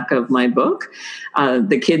the back of my book.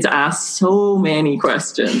 The kids asked so many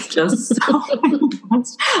questions, just so many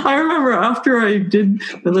questions. I remember after I did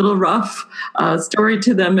the little rough story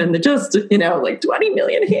to them and just, like 20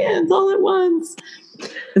 million hands all at once.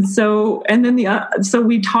 And so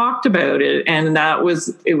we talked about it, and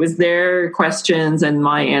it was their questions and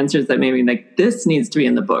my answers that made me like, this needs to be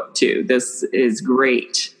in the book too. This is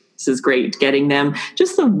great. This is great. Getting them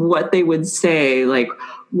just what they would say, like,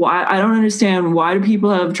 why, I don't understand. Why do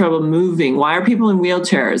people have trouble moving? Why are people in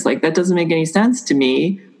wheelchairs? Like, that doesn't make any sense to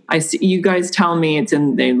me. I see you guys tell me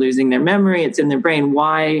they're losing their memory. It's in their brain.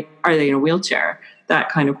 Why are they in a wheelchair? That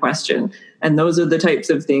kind of question. And those are the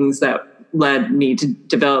types of things that led me to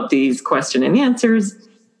develop these question and answers.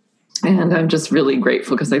 And I'm just really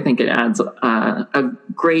grateful because I think it adds a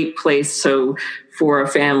great place for a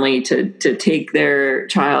family to take their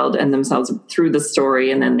child and themselves through the story,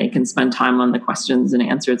 and then they can spend time on the questions and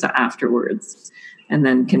answers afterwards, and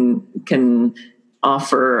then can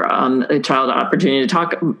offer a child an opportunity to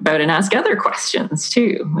talk about and ask other questions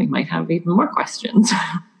too. We might have even more questions.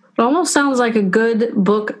 It almost sounds like a good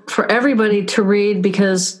book for everybody to read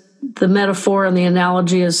because the metaphor and the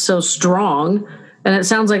analogy is so strong. And it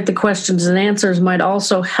sounds like the questions and answers might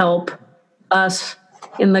also help us.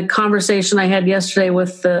 In the conversation I had yesterday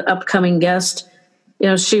with the upcoming guest,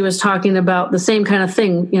 she was talking about the same kind of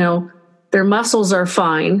thing. Their muscles are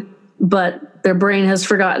fine, but their brain has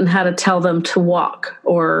forgotten how to tell them to walk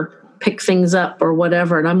or pick things up or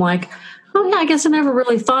whatever. And I'm like, oh yeah, I guess I never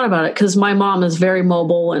really thought about it because my mom is very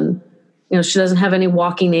mobile and, she doesn't have any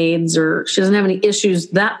walking aids or she doesn't have any issues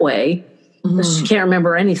that way. Mm-hmm. She can't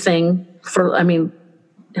remember anything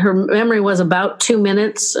her memory was about 2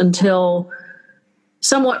 minutes until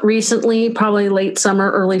somewhat recently, probably late summer,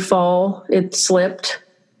 early fall, it slipped.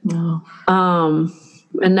 Oh.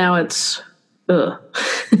 And now it's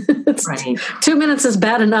right. 2 minutes is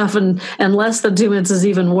bad enough, and less than 2 minutes is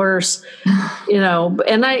even worse,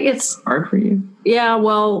 and it's hard for you. Yeah.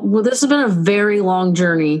 Well, this has been a very long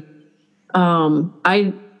journey.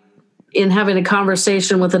 In having a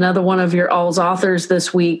conversation with another one of your all's authors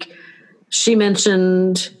this week, she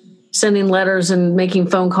mentioned sending letters and making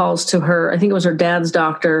phone calls to her, I think it was her dad's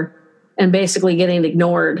doctor, and basically getting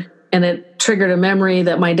ignored. And it triggered a memory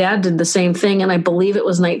that my dad did the same thing. And I believe it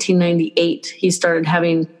was 1998. He started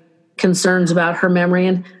having concerns about her memory.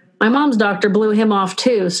 And my mom's doctor blew him off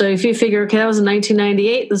too. So if you figure, okay, that was in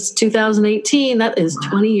 1998, this is 2018, that is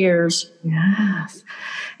 20 years. Yes.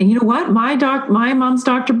 And you know what? My mom's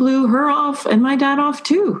doctor blew her off and my dad off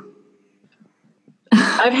too.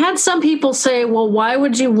 I've had some people say, well, why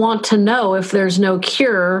would you want to know if there's no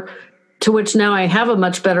cure? To which now I have a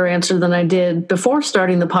much better answer than I did before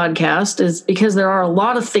starting the podcast, is because there are a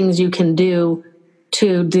lot of things you can do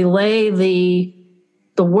to delay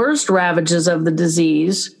the worst ravages of the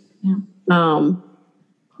disease. Yeah.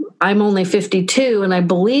 I'm only 52, and I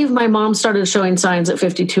believe my mom started showing signs at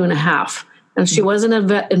 52 and a half. And she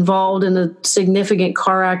wasn't involved in a significant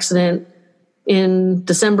car accident in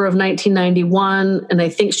December of 1991. And I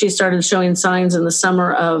think she started showing signs in the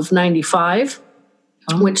summer of 95,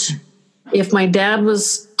 which if my dad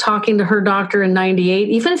was talking to her doctor in 98,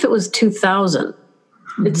 even if it was 2000,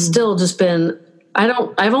 it's still just been,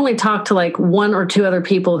 I've only talked to like one or two other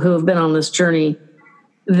people who have been on this journey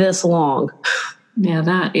this long. Yeah,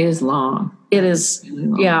 that is long. It is.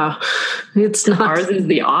 Really, yeah. It's not. Ours is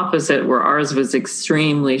the opposite, where ours was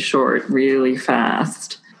extremely short, really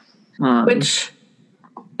fast. Which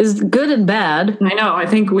is good and bad. I know. I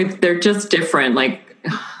think they're just different. Like,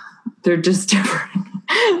 they're just different.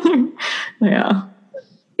 Yeah.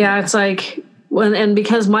 Yeah, it's like, and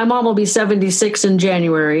because my mom will be 76 in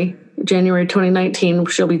January 2019,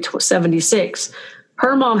 she'll be 76.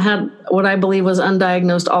 Her mom had what I believe was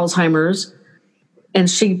undiagnosed Alzheimer's, and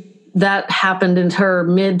that happened in her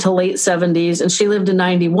mid to late 70s, and she lived to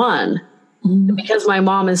 91. Mm-hmm. Because my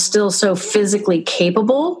mom is still so physically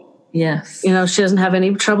capable. Yes. She doesn't have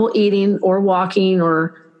any trouble eating or walking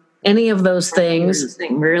or any of those things.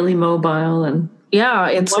 Really mobile. And yeah,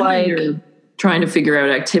 it's like you're trying to figure out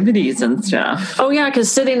activities and stuff. Oh yeah, because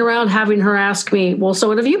sitting around having her ask me, well, so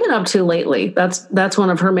what have you been up to lately? That's one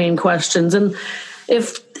of her main questions. And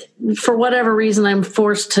if for whatever reason I'm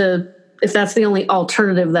forced to, if that's the only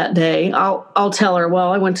alternative that day, I'll tell her,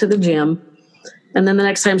 well, I went to the gym. And then the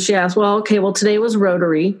next time she asks, well, okay, well, today was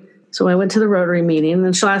Rotary. So I went to the Rotary meeting, and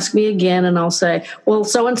then she'll ask me again, and I'll say, well,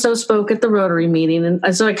 so-and-so spoke at the Rotary meeting.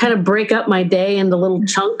 And so I kind of break up my day into little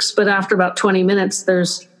chunks, but after about 20 minutes,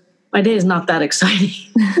 my day is not that exciting.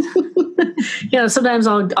 Sometimes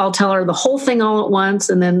I'll tell her the whole thing all at once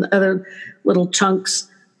and then other little chunks.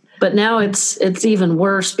 But now it's even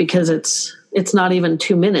worse because it's not even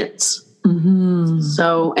 2 minutes. Mm-hmm.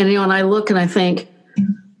 So, and I look and I think,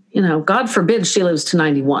 God forbid she lives to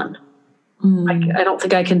 91. I don't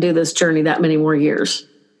think I can do this journey that many more years.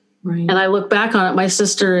 Right. And I look back on it. My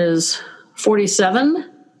sister is 47.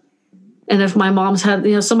 And if my mom's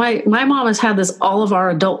had, so my mom has had this all of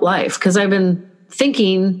our adult life, because I've been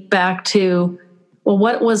thinking back to, well,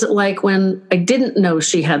 what was it like when I didn't know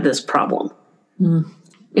she had this problem?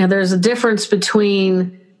 There's a difference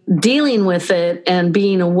between dealing with it and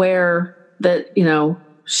being aware that,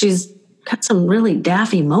 she's got some really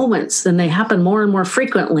daffy moments, and they happen more and more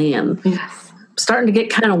frequently, and starting to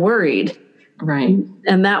get kind of worried. Right.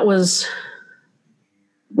 And that was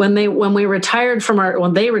when they retired from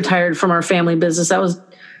our family business. That was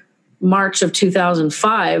March of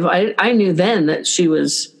 2005. I knew then that she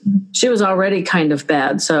was already kind of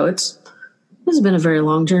bad. So it's been a very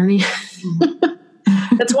long journey.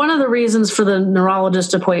 That's one of the reasons for the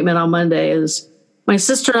neurologist appointment on Monday. Is my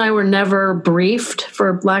sister and I were never briefed,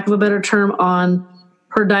 for lack of a better term, on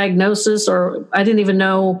her diagnosis, or I didn't even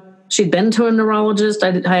know she'd been to a neurologist.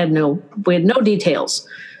 we had no details.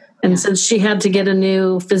 And since she had to get a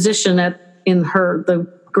new physician in the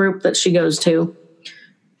group that she goes to,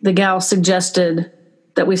 the gal suggested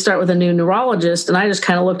that we start with a new neurologist. And I just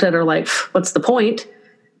kind of looked at her like, what's the point?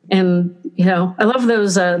 And, I love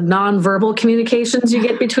those nonverbal communications you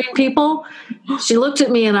get between people. She looked at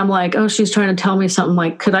me and I'm like, oh, she's trying to tell me something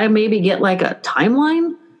like, could I maybe get like a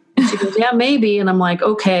timeline? And she goes, yeah, maybe. And I'm like,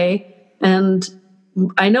 okay. And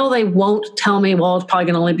I know they won't tell me, well, it's probably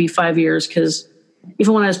going to only be 5 years, because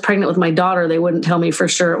even when I was pregnant with my daughter, they wouldn't tell me for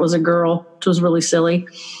sure it was a girl, which was really silly.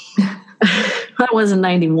 That was in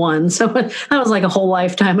 91. So that was like a whole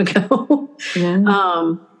lifetime ago. Yeah.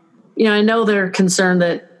 I know they're concerned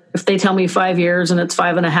that if they tell me 5 years and it's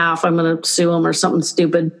 5.5, I'm going to sue them or something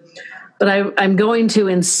stupid. But I'm going to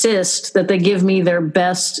insist that they give me their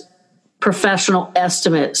best professional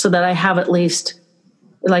estimate, so that I have at least,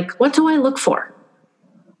 like, what do I look for?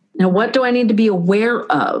 What do I need to be aware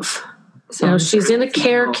of? She's in a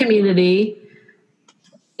care community,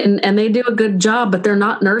 and they do a good job, but they're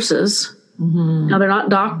not nurses. Mm-hmm. They're not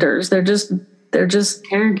doctors. They're just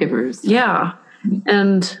caregivers. Yeah.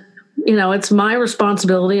 And, it's my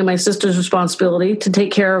responsibility and my sister's responsibility to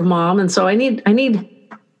take care of mom. And so I need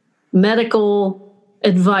medical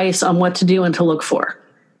advice on what to do and to look for,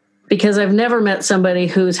 because I've never met somebody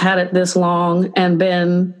who's had it this long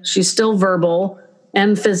and she's still verbal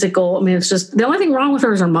and physical. I mean, it's just, the only thing wrong with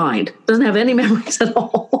her is her mind. Doesn't have any memories at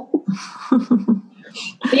all.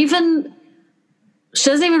 She doesn't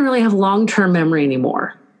even really have long-term memory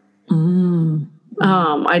anymore.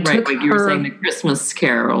 I took like you were saying, the Christmas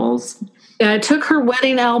carols. Yeah, I took her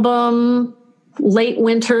wedding album late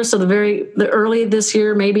winter, so the early this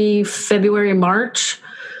year, maybe February, March,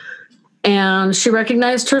 and she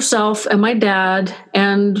recognized herself and my dad,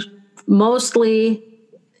 and mostly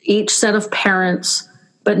each set of parents,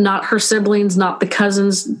 but not her siblings, not the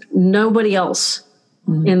cousins, nobody else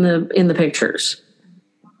in the pictures.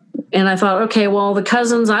 And I thought, okay, well, the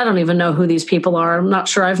cousins, I don't even know who these people are. I'm not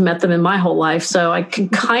sure I've met them in my whole life. So I can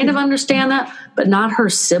kind of understand that, but not her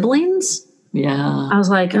siblings. Yeah. I was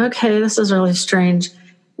like, okay, this is really strange.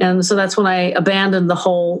 And so that's when I abandoned the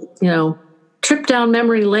whole, trip down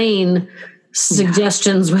memory lane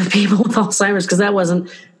suggestions with people with Alzheimer's, because that wasn't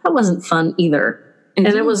fun either. And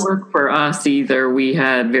it was work for us either. We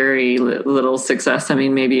had very little success. I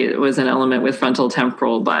mean, maybe it was an element with frontal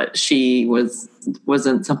temporal, but she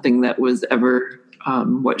wasn't something that was ever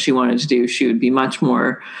what she wanted to do. She would be much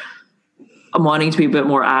more wanting to be a bit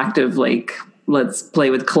more active, like let's play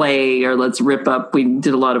with clay or let's rip up. We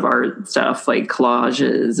did a lot of art stuff like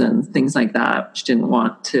collages and things like that. She didn't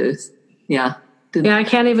want to. Yeah. I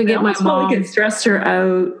can't even get my mom. Like it stressed her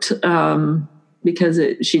out. Because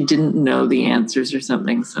she didn't know the answers or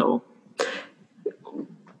something. So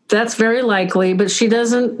that's very likely, but she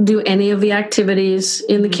doesn't do any of the activities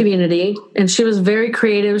in the community. And she was very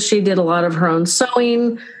creative. She did a lot of her own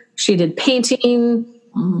sewing. She did painting.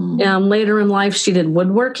 Later in life, she did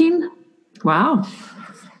woodworking. Wow.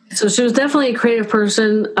 So she was definitely a creative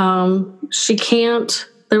person.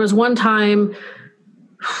 There was one time,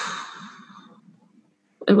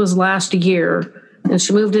 it was last year, and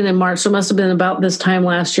she moved in March, so it must have been about this time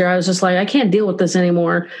last year. I was just like, I can't deal with this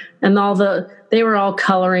anymore. And they were all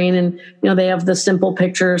coloring, and they have the simple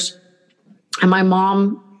pictures. And my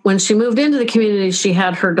mom, when she moved into the community, she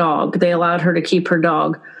had her dog. They allowed her to keep her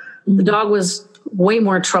dog. The dog was way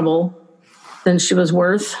more trouble than she was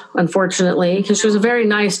worth, unfortunately, because she was a very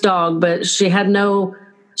nice dog, but she had no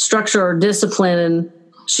structure or discipline, and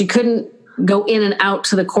she couldn't go in and out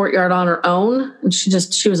to the courtyard on her own. And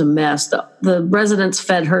she was a mess. The residents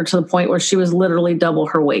fed her to the point where she was literally double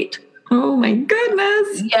her weight. Oh my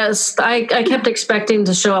goodness. Yes. I kept expecting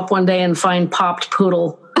to show up one day and find popped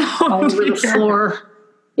poodle all over the floor.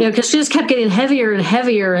 Because she just kept getting heavier and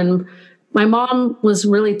heavier. And my mom was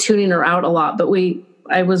really tuning her out a lot. But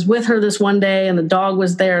I was with her this one day, and the dog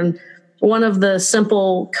was there. And one of the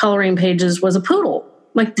simple coloring pages was a poodle.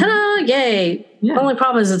 I'm like, ta-da, yay. Yeah. The only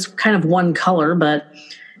problem is it's kind of one color, but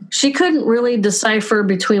she couldn't really decipher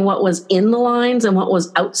between what was in the lines and what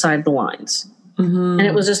was outside the lines. Mm-hmm. And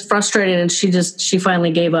it was just frustrating. And she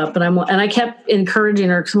finally gave up. And I kept encouraging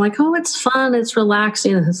her because I'm like, oh, it's fun. It's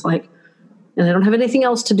relaxing. And it's like, and I don't have anything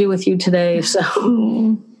else to do with you today. So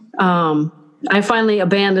I finally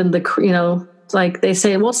abandoned it's like they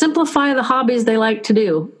say, well, simplify the hobbies they like to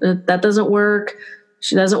do. That doesn't work.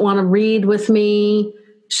 She doesn't want to read with me.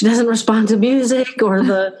 She doesn't respond to music or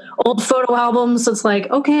the old photo albums. So it's like,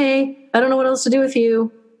 okay, I don't know what else to do with you.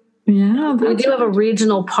 Yeah. We do have a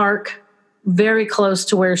regional park very close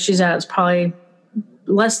to where she's at. It's probably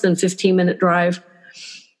less than 15-minute drive.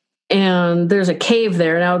 And there's a cave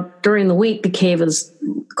there. Now, during the week, the cave is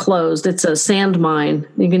closed. It's a sand mine.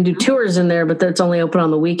 You can do tours in there, but it's only open on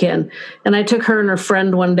the weekend. And I took her and her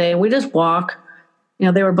friend one day, and we just walk.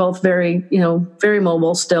 They were both very, very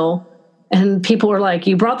mobile still. And people were like,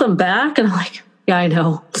 you brought them back? And I'm like, yeah, I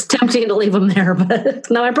know. It's tempting to leave them there, but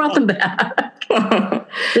no, I brought them back.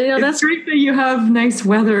 That's great that you have nice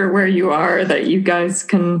weather where you are, that you guys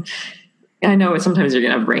can, I know sometimes you're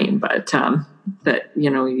going to have rain, but that,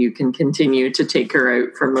 you can continue to take her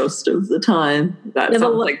out for most of the time. That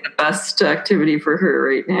sounds like the best activity for her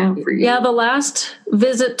right now. For you. Yeah, the last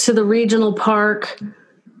visit to the regional park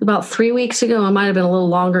about 3 weeks ago, it might have been a little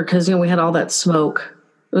longer because, we had all that smoke.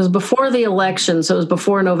 It was before the election, so it was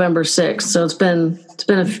before November 6th. So it's been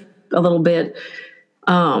a little bit.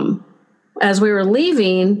 As we were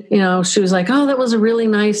leaving, she was like, oh, that was a really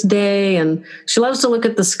nice day. And she loves to look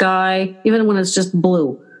at the sky, even when it's just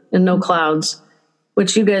blue and no clouds,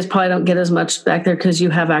 which you guys probably don't get as much back there because you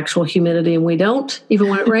have actual humidity and we don't, even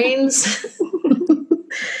when it rains.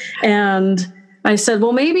 And I said,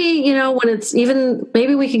 well, maybe,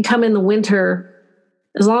 maybe we can come in the winter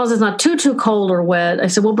as long as it's not too cold or wet. I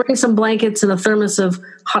said, we'll bring some blankets and a thermos of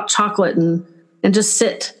hot chocolate and just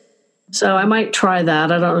sit. So I might try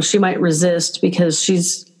that. I don't know. She might resist because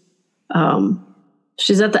she's at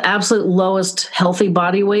the absolute lowest healthy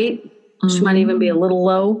body weight. Mm-hmm. She might even be a little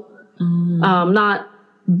low. Mm-hmm.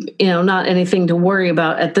 Not anything to worry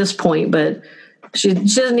about at this point, but she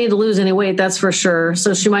doesn't need to lose any weight. That's for sure.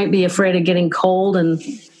 So she might be afraid of getting cold. And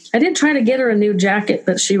I did try to get her a new jacket,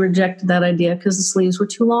 but she rejected that idea because the sleeves were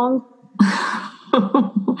too long.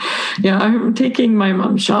 Yeah, I'm taking my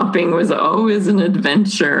mom shopping was always an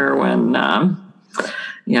adventure when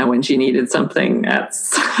she needed something.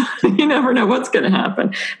 That's you never know what's going to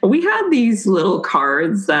happen. But we had these little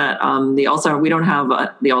cards that we don't have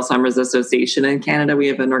the Alzheimer's Association in Canada. We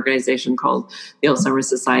have an organization called the Alzheimer's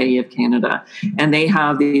Society of Canada, and they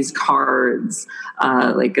have these cards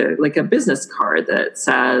like a business card that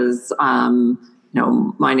says,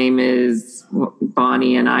 my name is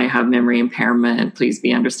Bonnie and I have memory impairment. Please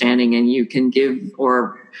be understanding. And you can give,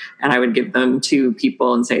 and I would give them to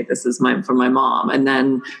people and say, this is from my mom. And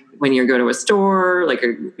then when you go to a store, like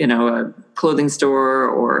a clothing store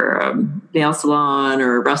or a nail salon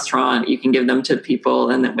or a restaurant, you can give them to people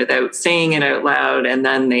and then without saying it out loud. And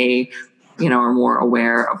then they, are more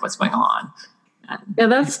aware of what's going on. Yeah,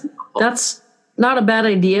 that's not a bad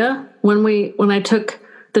idea. When I took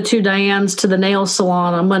the two Dianes to the nail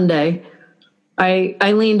salon on Monday,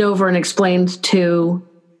 I leaned over and explained to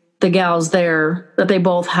the gals there that they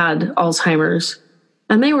both had Alzheimer's.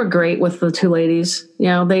 And they were great with the two ladies.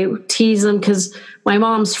 They teased them because my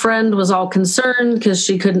mom's friend was all concerned because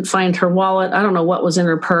she couldn't find her wallet. I don't know what was in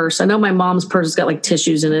her purse. I know my mom's purse has got like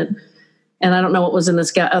tissues in it. And I don't know what was in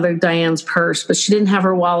this other Diane's purse, but she didn't have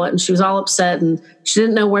her wallet and she was all upset and she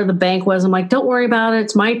didn't know where the bank was. I'm like, don't worry about it.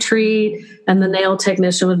 It's my treat. And the nail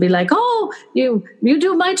technician would be like, oh, you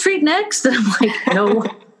do my treat next. And I'm like, no,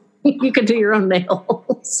 you can do your own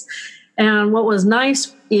nails. And what was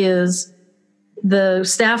nice is the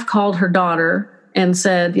staff called her daughter and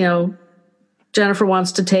said, Jennifer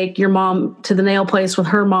wants to take your mom to the nail place with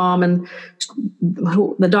her mom. And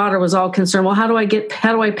the daughter was all concerned. Well, how do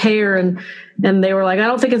I pay her? And they were like, I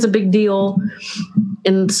don't think it's a big deal.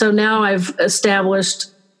 And so now I've established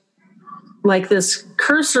like this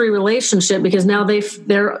cursory relationship because now they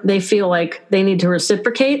feel like they need to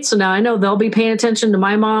reciprocate. So now I know they'll be paying attention to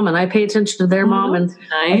my mom and I pay attention to their mom. And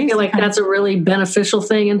I feel like that's a really beneficial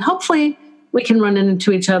thing. And hopefully we can run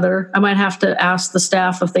into each other. I might have to ask the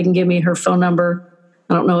staff if they can give me her phone number.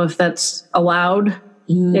 I don't know if that's allowed.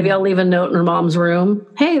 Maybe I'll leave a note in her mom's room.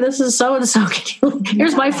 Hey, this is so-and-so.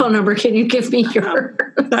 Here's my phone number. Can you give me your...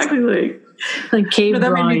 Exactly. Like cave that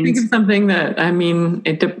drawings. made me think of something that, I mean,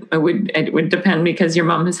 it would depend because your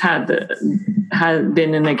mom has had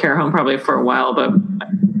been in the care home probably for a while, but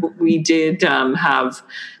we did have,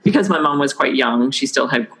 because my mom was quite young, she still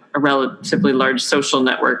had a relatively large social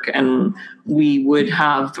network, and we would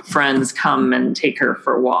have friends come and take her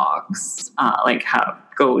for walks,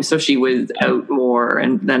 so she was out more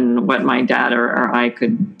and than what my dad or I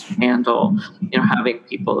could handle, having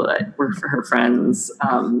people that were for her friends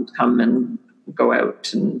come and go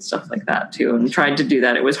out and stuff like that too, and tried to do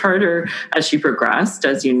that. It was harder as she progressed.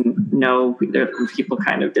 As you know, people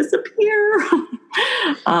kind of disappear.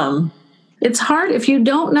 It's hard if you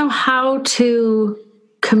don't know how to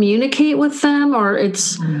communicate with them, or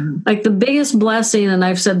it's like the biggest blessing, and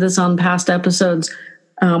I've said this on past episodes,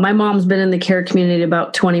 my mom's been in the care community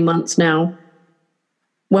about 20 months now.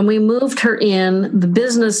 When we moved her in, the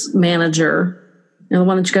business manager, the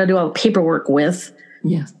one that you got to do all the paperwork with,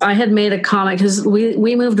 yes, I had made a comment because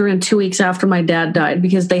we moved her in 2 weeks after my dad died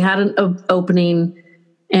because they had an opening,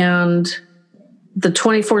 and the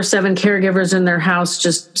 24/7 caregivers in their house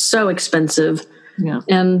just so expensive. Yeah.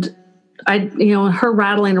 And her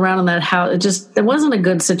rattling around in that house, it wasn't a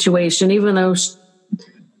good situation, even though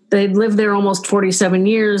they'd lived there almost 47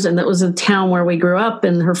 years, and that was a town where we grew up,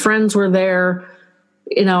 and her friends were there.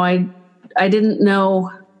 I didn't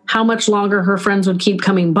know how much longer her friends would keep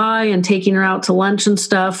coming by and taking her out to lunch and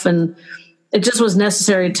stuff. And it just was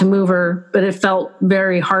necessary to move her, but it felt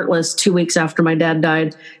very heartless 2 weeks after my dad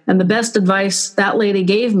died. And the best advice that lady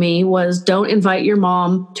gave me was, don't invite your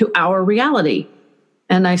mom to our reality.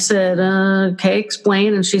 And I said, okay,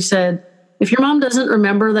 explain. And she said, if your mom doesn't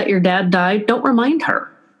remember that your dad died, don't remind her.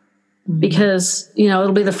 Because,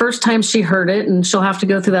 it'll be the first time she heard it, and she'll have to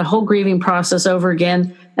go through that whole grieving process over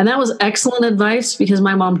again. And that was excellent advice because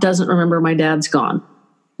my mom doesn't remember my dad's gone.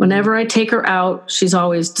 Whenever I take her out, she's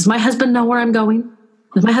always, does my husband know where I'm going?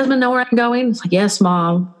 Does my husband know where I'm going? It's like, yes,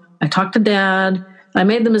 Mom. I talked to Dad. I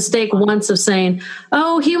made the mistake once of saying,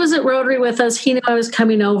 oh, he was at Rotary with us. He knew I was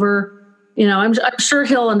coming over. I'm sure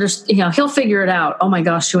he'll understand, he'll figure it out. Oh my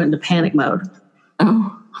gosh, she went into panic mode.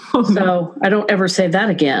 Oh. So I don't ever say that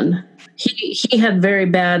again. He had very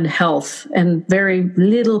bad health and very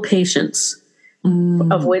little patience,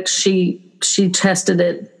 of which she tested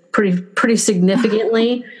it pretty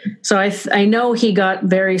significantly. So I know he got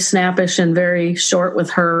very snappish and very short with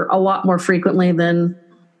her a lot more frequently than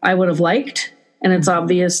I would have liked. And it's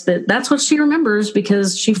obvious that that's what she remembers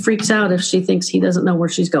because she freaks out if she thinks he doesn't know where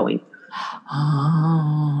she's going.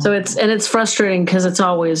 Oh. So it's frustrating because it's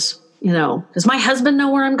always, does my husband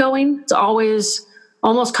know where I'm going? It's always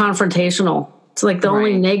almost confrontational. It's like the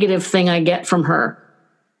only negative thing I get from her.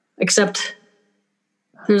 Except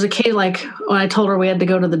there's a case like when I told her we had to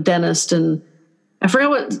go to the dentist, and I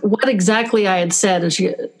forgot what exactly I had said. And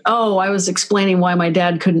I was explaining why my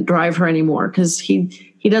dad couldn't drive her anymore because he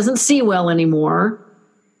doesn't see well anymore,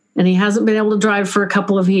 and he hasn't been able to drive for a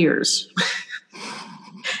couple of years.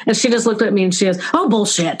 And she just looked at me and she goes, oh,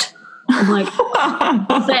 bullshit. I'm like,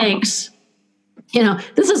 thanks.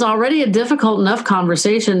 This is already a difficult enough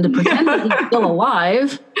conversation to pretend that he's still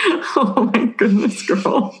alive. Oh my goodness,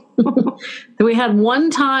 girl. We had one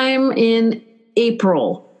time in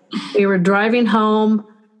April, we were driving home.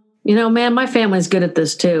 Man, my family's good at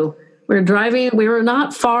this too. We were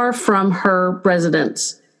not far from her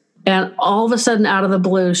residence. And all of a sudden, out of the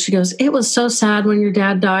blue, she goes, it was so sad when your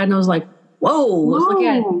dad died. And I was like, whoa.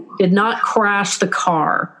 I did not crash the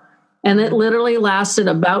car. And it literally lasted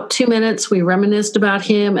about 2 minutes. We reminisced about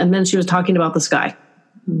him, and then she was talking about the sky.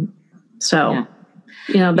 So,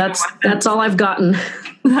 that's all I've gotten.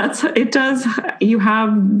 It does.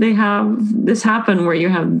 They have this happen where you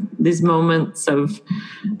have these moments of,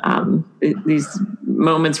 these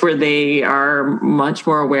moments where they are much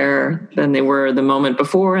more aware than they were the moment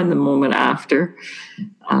before and the moment after.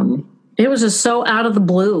 It was just so out of the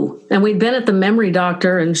blue. And we'd been at the memory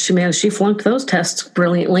doctor, and she flunked those tests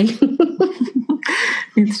brilliantly.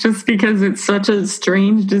 It's just because it's such a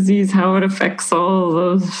strange disease, how it affects all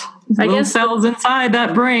those little cells inside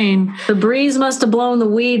that brain. The breeze must have blown the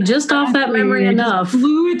weed just off that memory enough.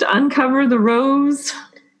 Blew it to uncover the rose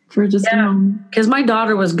for just a moment. Because my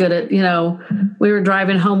daughter was good at, we were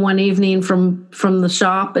driving home one evening from the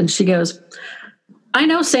shop, and she goes, I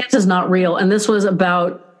know Santa's not real, and this was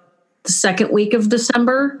about the second week of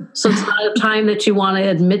December, so it's not a time that you want to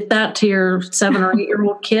admit that to your 7 or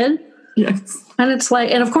 8-year-old kid. Yes. And it's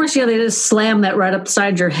like, and of course, they just slam that right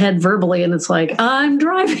upside your head verbally, and it's like, I'm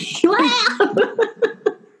driving.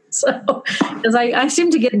 So, because I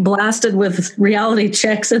seem to get blasted with reality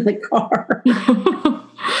checks in the car.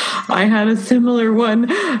 I had a similar one.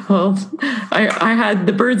 Well, I had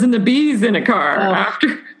the birds and the bees in a car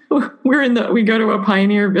after we go to a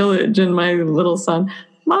pioneer village, and my little son,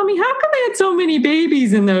 Mommy, how come they had so many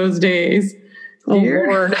babies in those days? Oh,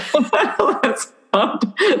 Lord. Let's not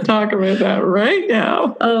talk about that right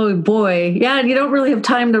now. Oh, boy. Yeah, and you don't really have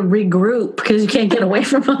time to regroup because you can't get away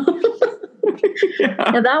from them.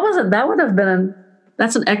 Yeah, that would have been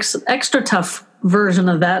that's an extra tough version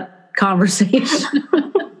of that conversation.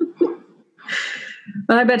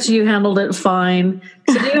 But I bet you handled it fine.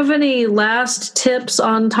 So do you have any last tips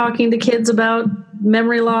on talking to kids about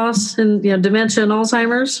memory loss and dementia and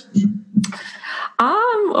Alzheimer's?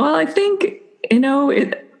 Well, I think,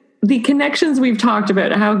 the connections we've talked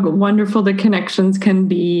about, how wonderful the connections can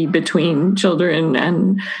be between children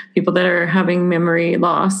and people that are having memory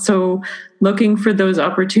loss. So looking for those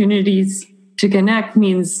opportunities to connect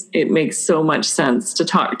means it makes so much sense to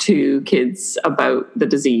talk to kids about the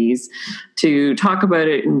disease, to talk about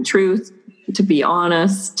it in truth, to be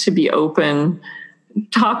honest, to be open,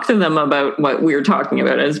 talk to them about what we're talking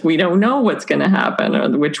about, as we don't know what's going to happen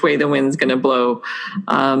or which way the wind's going to blow.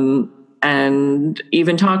 And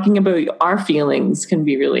even talking about our feelings can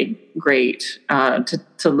be really great to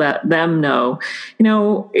let them know.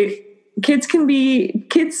 Kids can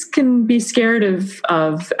be scared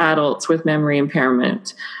of adults with memory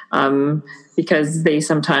impairment because they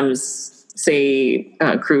sometimes say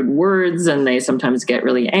crude words, and they sometimes get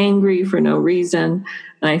really angry for no reason.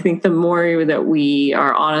 And I think the more that we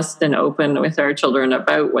are honest and open with our children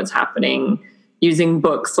about what's happening, using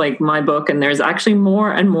books like my book, and there's actually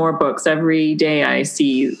more and more books. Every day I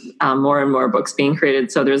see more and more books being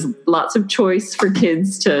created. So there's lots of choice for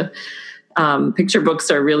kids to picture books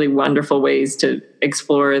are really wonderful ways to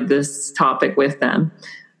explore this topic with them.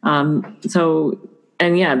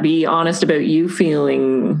 Be honest about you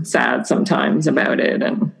feeling sad sometimes about it,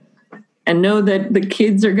 and know that the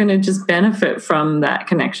kids are going to just benefit from that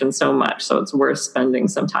connection so much. So it's worth spending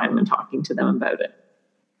some time and talking to them about it.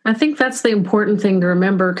 I think that's the important thing to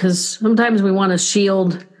remember, because sometimes we want to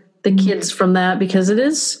shield the kids from that because it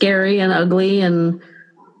is scary and ugly, and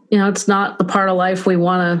it's not the part of life we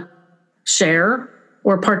want to share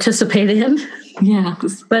or participate in.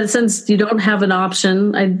 Yes. But since you don't have an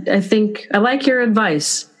option, I think I like your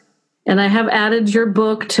advice. And I have added your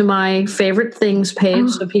book to my favorite things page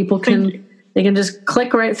so people can just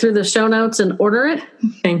click right through the show notes and order it.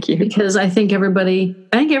 Thank you. Because I think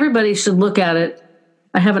everybody should look at it.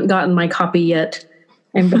 I haven't gotten my copy yet.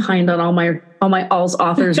 I'm behind on all my Alz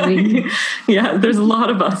authors reading. Yeah, there's a lot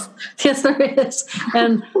of us. Yes, there is.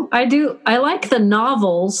 And I like the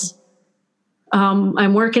novels.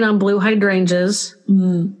 I'm working on Blue Hydrangeas,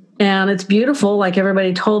 and it's beautiful, like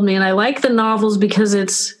everybody told me. And I like the novels because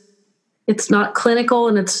it's not clinical,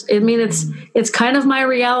 and it's kind of my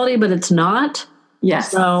reality, but it's not.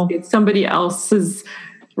 Yes, so it's somebody else's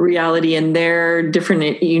reality in their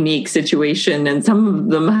different, unique situation, and some of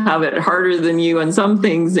them have it harder than you on some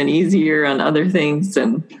things and easier on other things,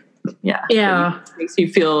 and it makes you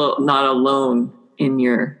feel not alone in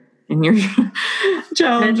your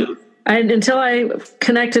challenges. Until I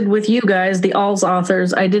connected with you guys, the Alz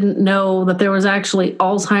authors, I didn't know that there was actually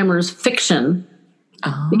Alzheimer's fiction.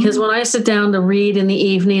 Oh. Because when I sit down to read in the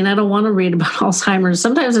evening, I don't want to read about Alzheimer's.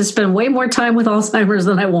 Sometimes I spend way more time with Alzheimer's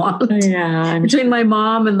than I want. Yeah, between my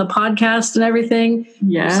mom and the podcast and everything.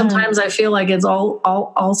 Yeah. Sometimes I feel like it's all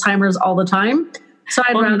Alzheimer's all the time. So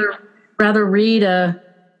I'd rather read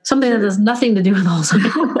something that has nothing to do with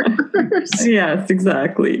Alzheimer's. Yes,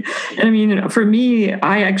 exactly. And I mean, for me,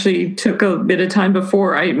 I actually took a bit of time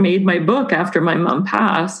before I made my book after my mom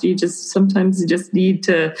passed. Sometimes you just need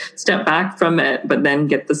to step back from it, but then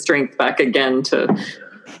get the strength back again to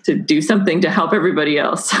do something to help everybody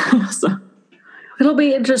else. So it'll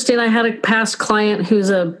be interesting. I had a past client who's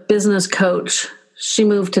a business coach. She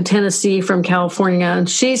moved to Tennessee from California, and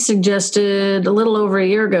she suggested a little over a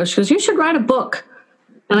year ago, she goes, "You should write a book."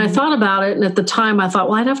 And I thought about it, and at the time I thought,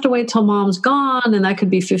 well, I'd have to wait till mom's gone, and that could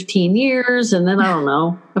be 15 years, and then I don't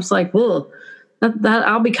know. I was like, well, that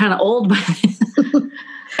I'll be kind of old by then.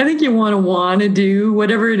 I think you want to do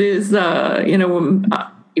whatever it is,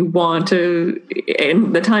 you want to,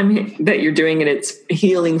 and the time that you're doing it, it's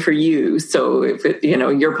healing for you. So if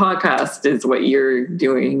your podcast is what you're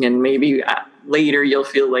doing, and maybe later you'll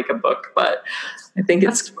feel like a book. But I think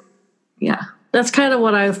That's kind of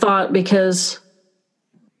what I thought, because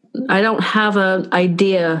I don't have an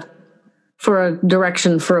idea for a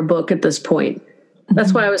direction for a book at this point.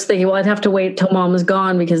 That's why I was thinking, well, I'd have to wait till Mom is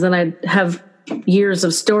gone, because then I'd have years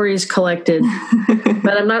of stories collected.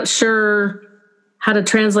 But I'm not sure how to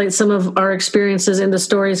translate some of our experiences into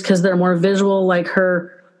stories, because they're more visual, like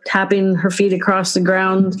her tapping her feet across the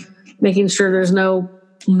ground, making sure there's no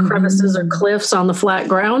crevices or cliffs on the flat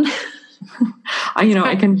ground.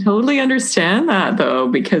 I can totally understand that, though,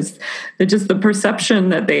 because just the perception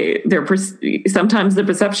that sometimes the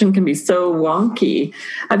perception can be so wonky.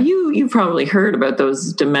 You've probably heard about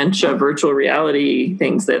those dementia virtual reality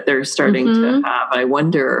things that they're starting to have. I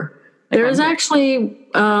wonder. There's actually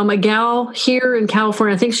a gal here in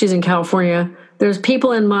California. I think she's in California. There's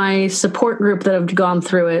people in my support group that have gone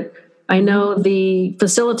through it. I know the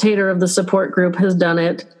facilitator of the support group has done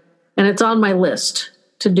it, and it's on my list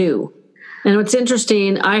to do. And what's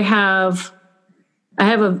interesting, I have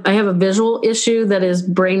a visual issue that is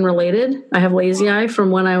brain related. I have lazy eye from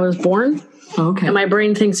when I was born. Okay. And my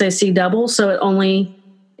brain thinks I see double, so it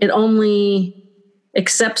only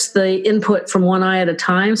accepts the input from one eye at a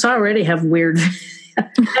time. So I already have I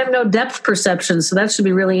have no depth perception, so that should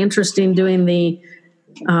be really interesting doing the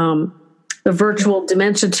virtual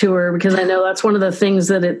dementia tour, because I know that's one of the things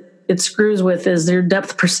that it screws with is your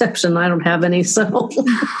depth perception. I don't have any, so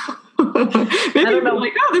maybe I don't know.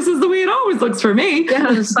 Like, this is the way it always looks for me.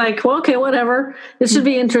 Yeah, it's like, well, okay, whatever. It should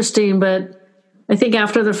be interesting, but I think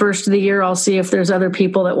after the first of the year, I'll see if there's other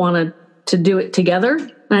people that want to do it together.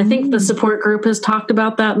 And I think the support group has talked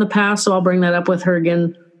about that in the past, so I'll bring that up with her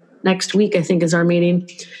again next week, I think, is our meeting.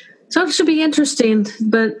 So it should be interesting.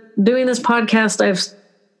 But doing this podcast,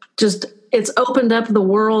 it's opened up the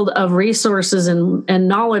world of resources and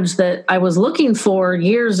knowledge that I was looking for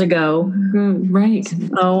years ago. Right.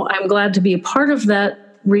 So I'm glad to be a part of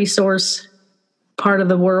that resource part of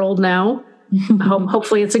the world now.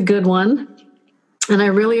 Hopefully it's a good one. And I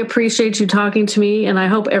really appreciate you talking to me. And I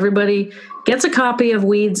hope everybody gets a copy of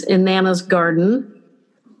Weeds in Nana's Garden,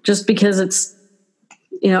 just because it's,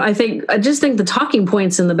 I just think the talking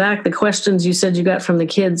points in the back, the questions you said you got from the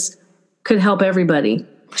kids, could help everybody.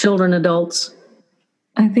 Children, adults.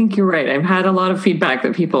 I think you're right. I've had a lot of feedback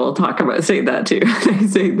that people say that too. They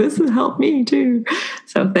say, this has helped me too.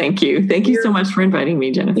 So thank you. Thank you so much for inviting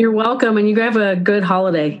me, Jennifer. You're welcome. And you have a good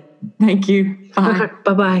holiday. Thank you. Bye.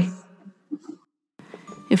 Bye-bye.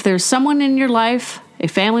 If there's someone in your life, a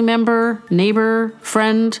family member, neighbor,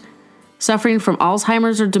 friend, suffering from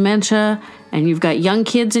Alzheimer's or dementia, and you've got young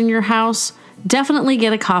kids in your house, definitely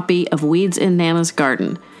get a copy of Weeds in Nana's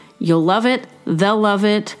Garden. You'll love it, they'll love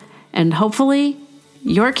it, and hopefully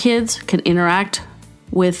your kids can interact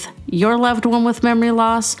with your loved one with memory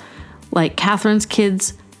loss like Catherine's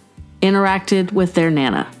kids interacted with their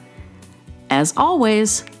Nana. As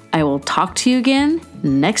always, I will talk to you again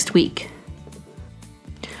next week.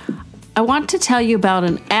 I want to tell you about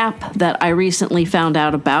an app that I recently found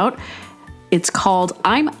out about. It's called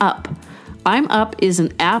I'm Up. I'm Up is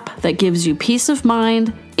an app that gives you peace of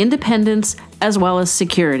mind, independence, as well as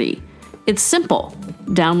security. It's simple.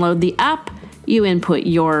 Download the app, you input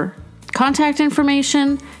your contact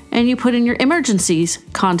information, and you put in your emergencies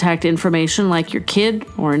contact information like your kid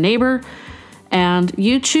or a neighbor, and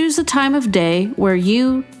you choose the time of day where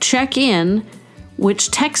you check in,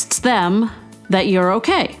 which texts them that you're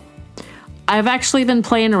okay. I've actually been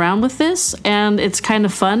playing around with this, and it's kind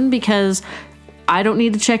of fun because I don't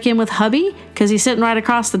need to check in with hubby because he's sitting right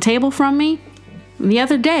across the table from me. And the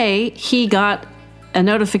other day, he got a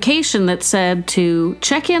notification that said to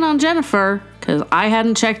check in on Jennifer because I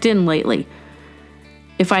hadn't checked in lately.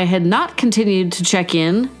 If I had not continued to check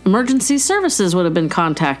in, emergency services would have been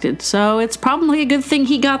contacted, so it's probably a good thing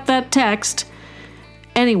he got that text.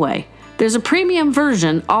 Anyway, there's a premium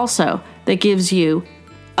version also that gives you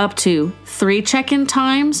up to 3 check-in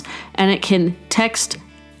times, and it can text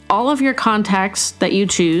all of your contacts that you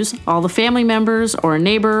choose, all the family members or a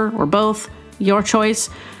neighbor or both, your choice,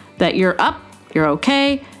 that you're up, you're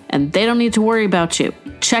okay, and they don't need to worry about you.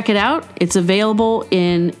 Check it out. It's available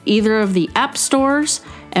in either of the app stores,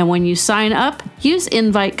 and when you sign up, use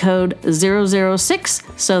invite code 006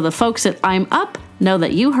 so the folks at I'm Up know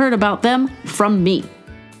that you heard about them from me.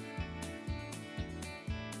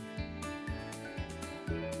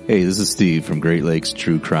 Hey, this is Steve from Great Lakes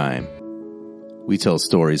True Crime. We tell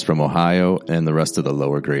stories from Ohio and the rest of the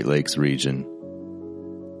lower Great Lakes region.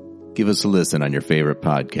 Give us a listen on your favorite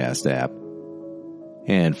podcast app.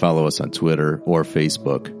 And follow us on Twitter or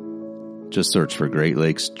Facebook. Just search for Great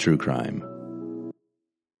Lakes True Crime.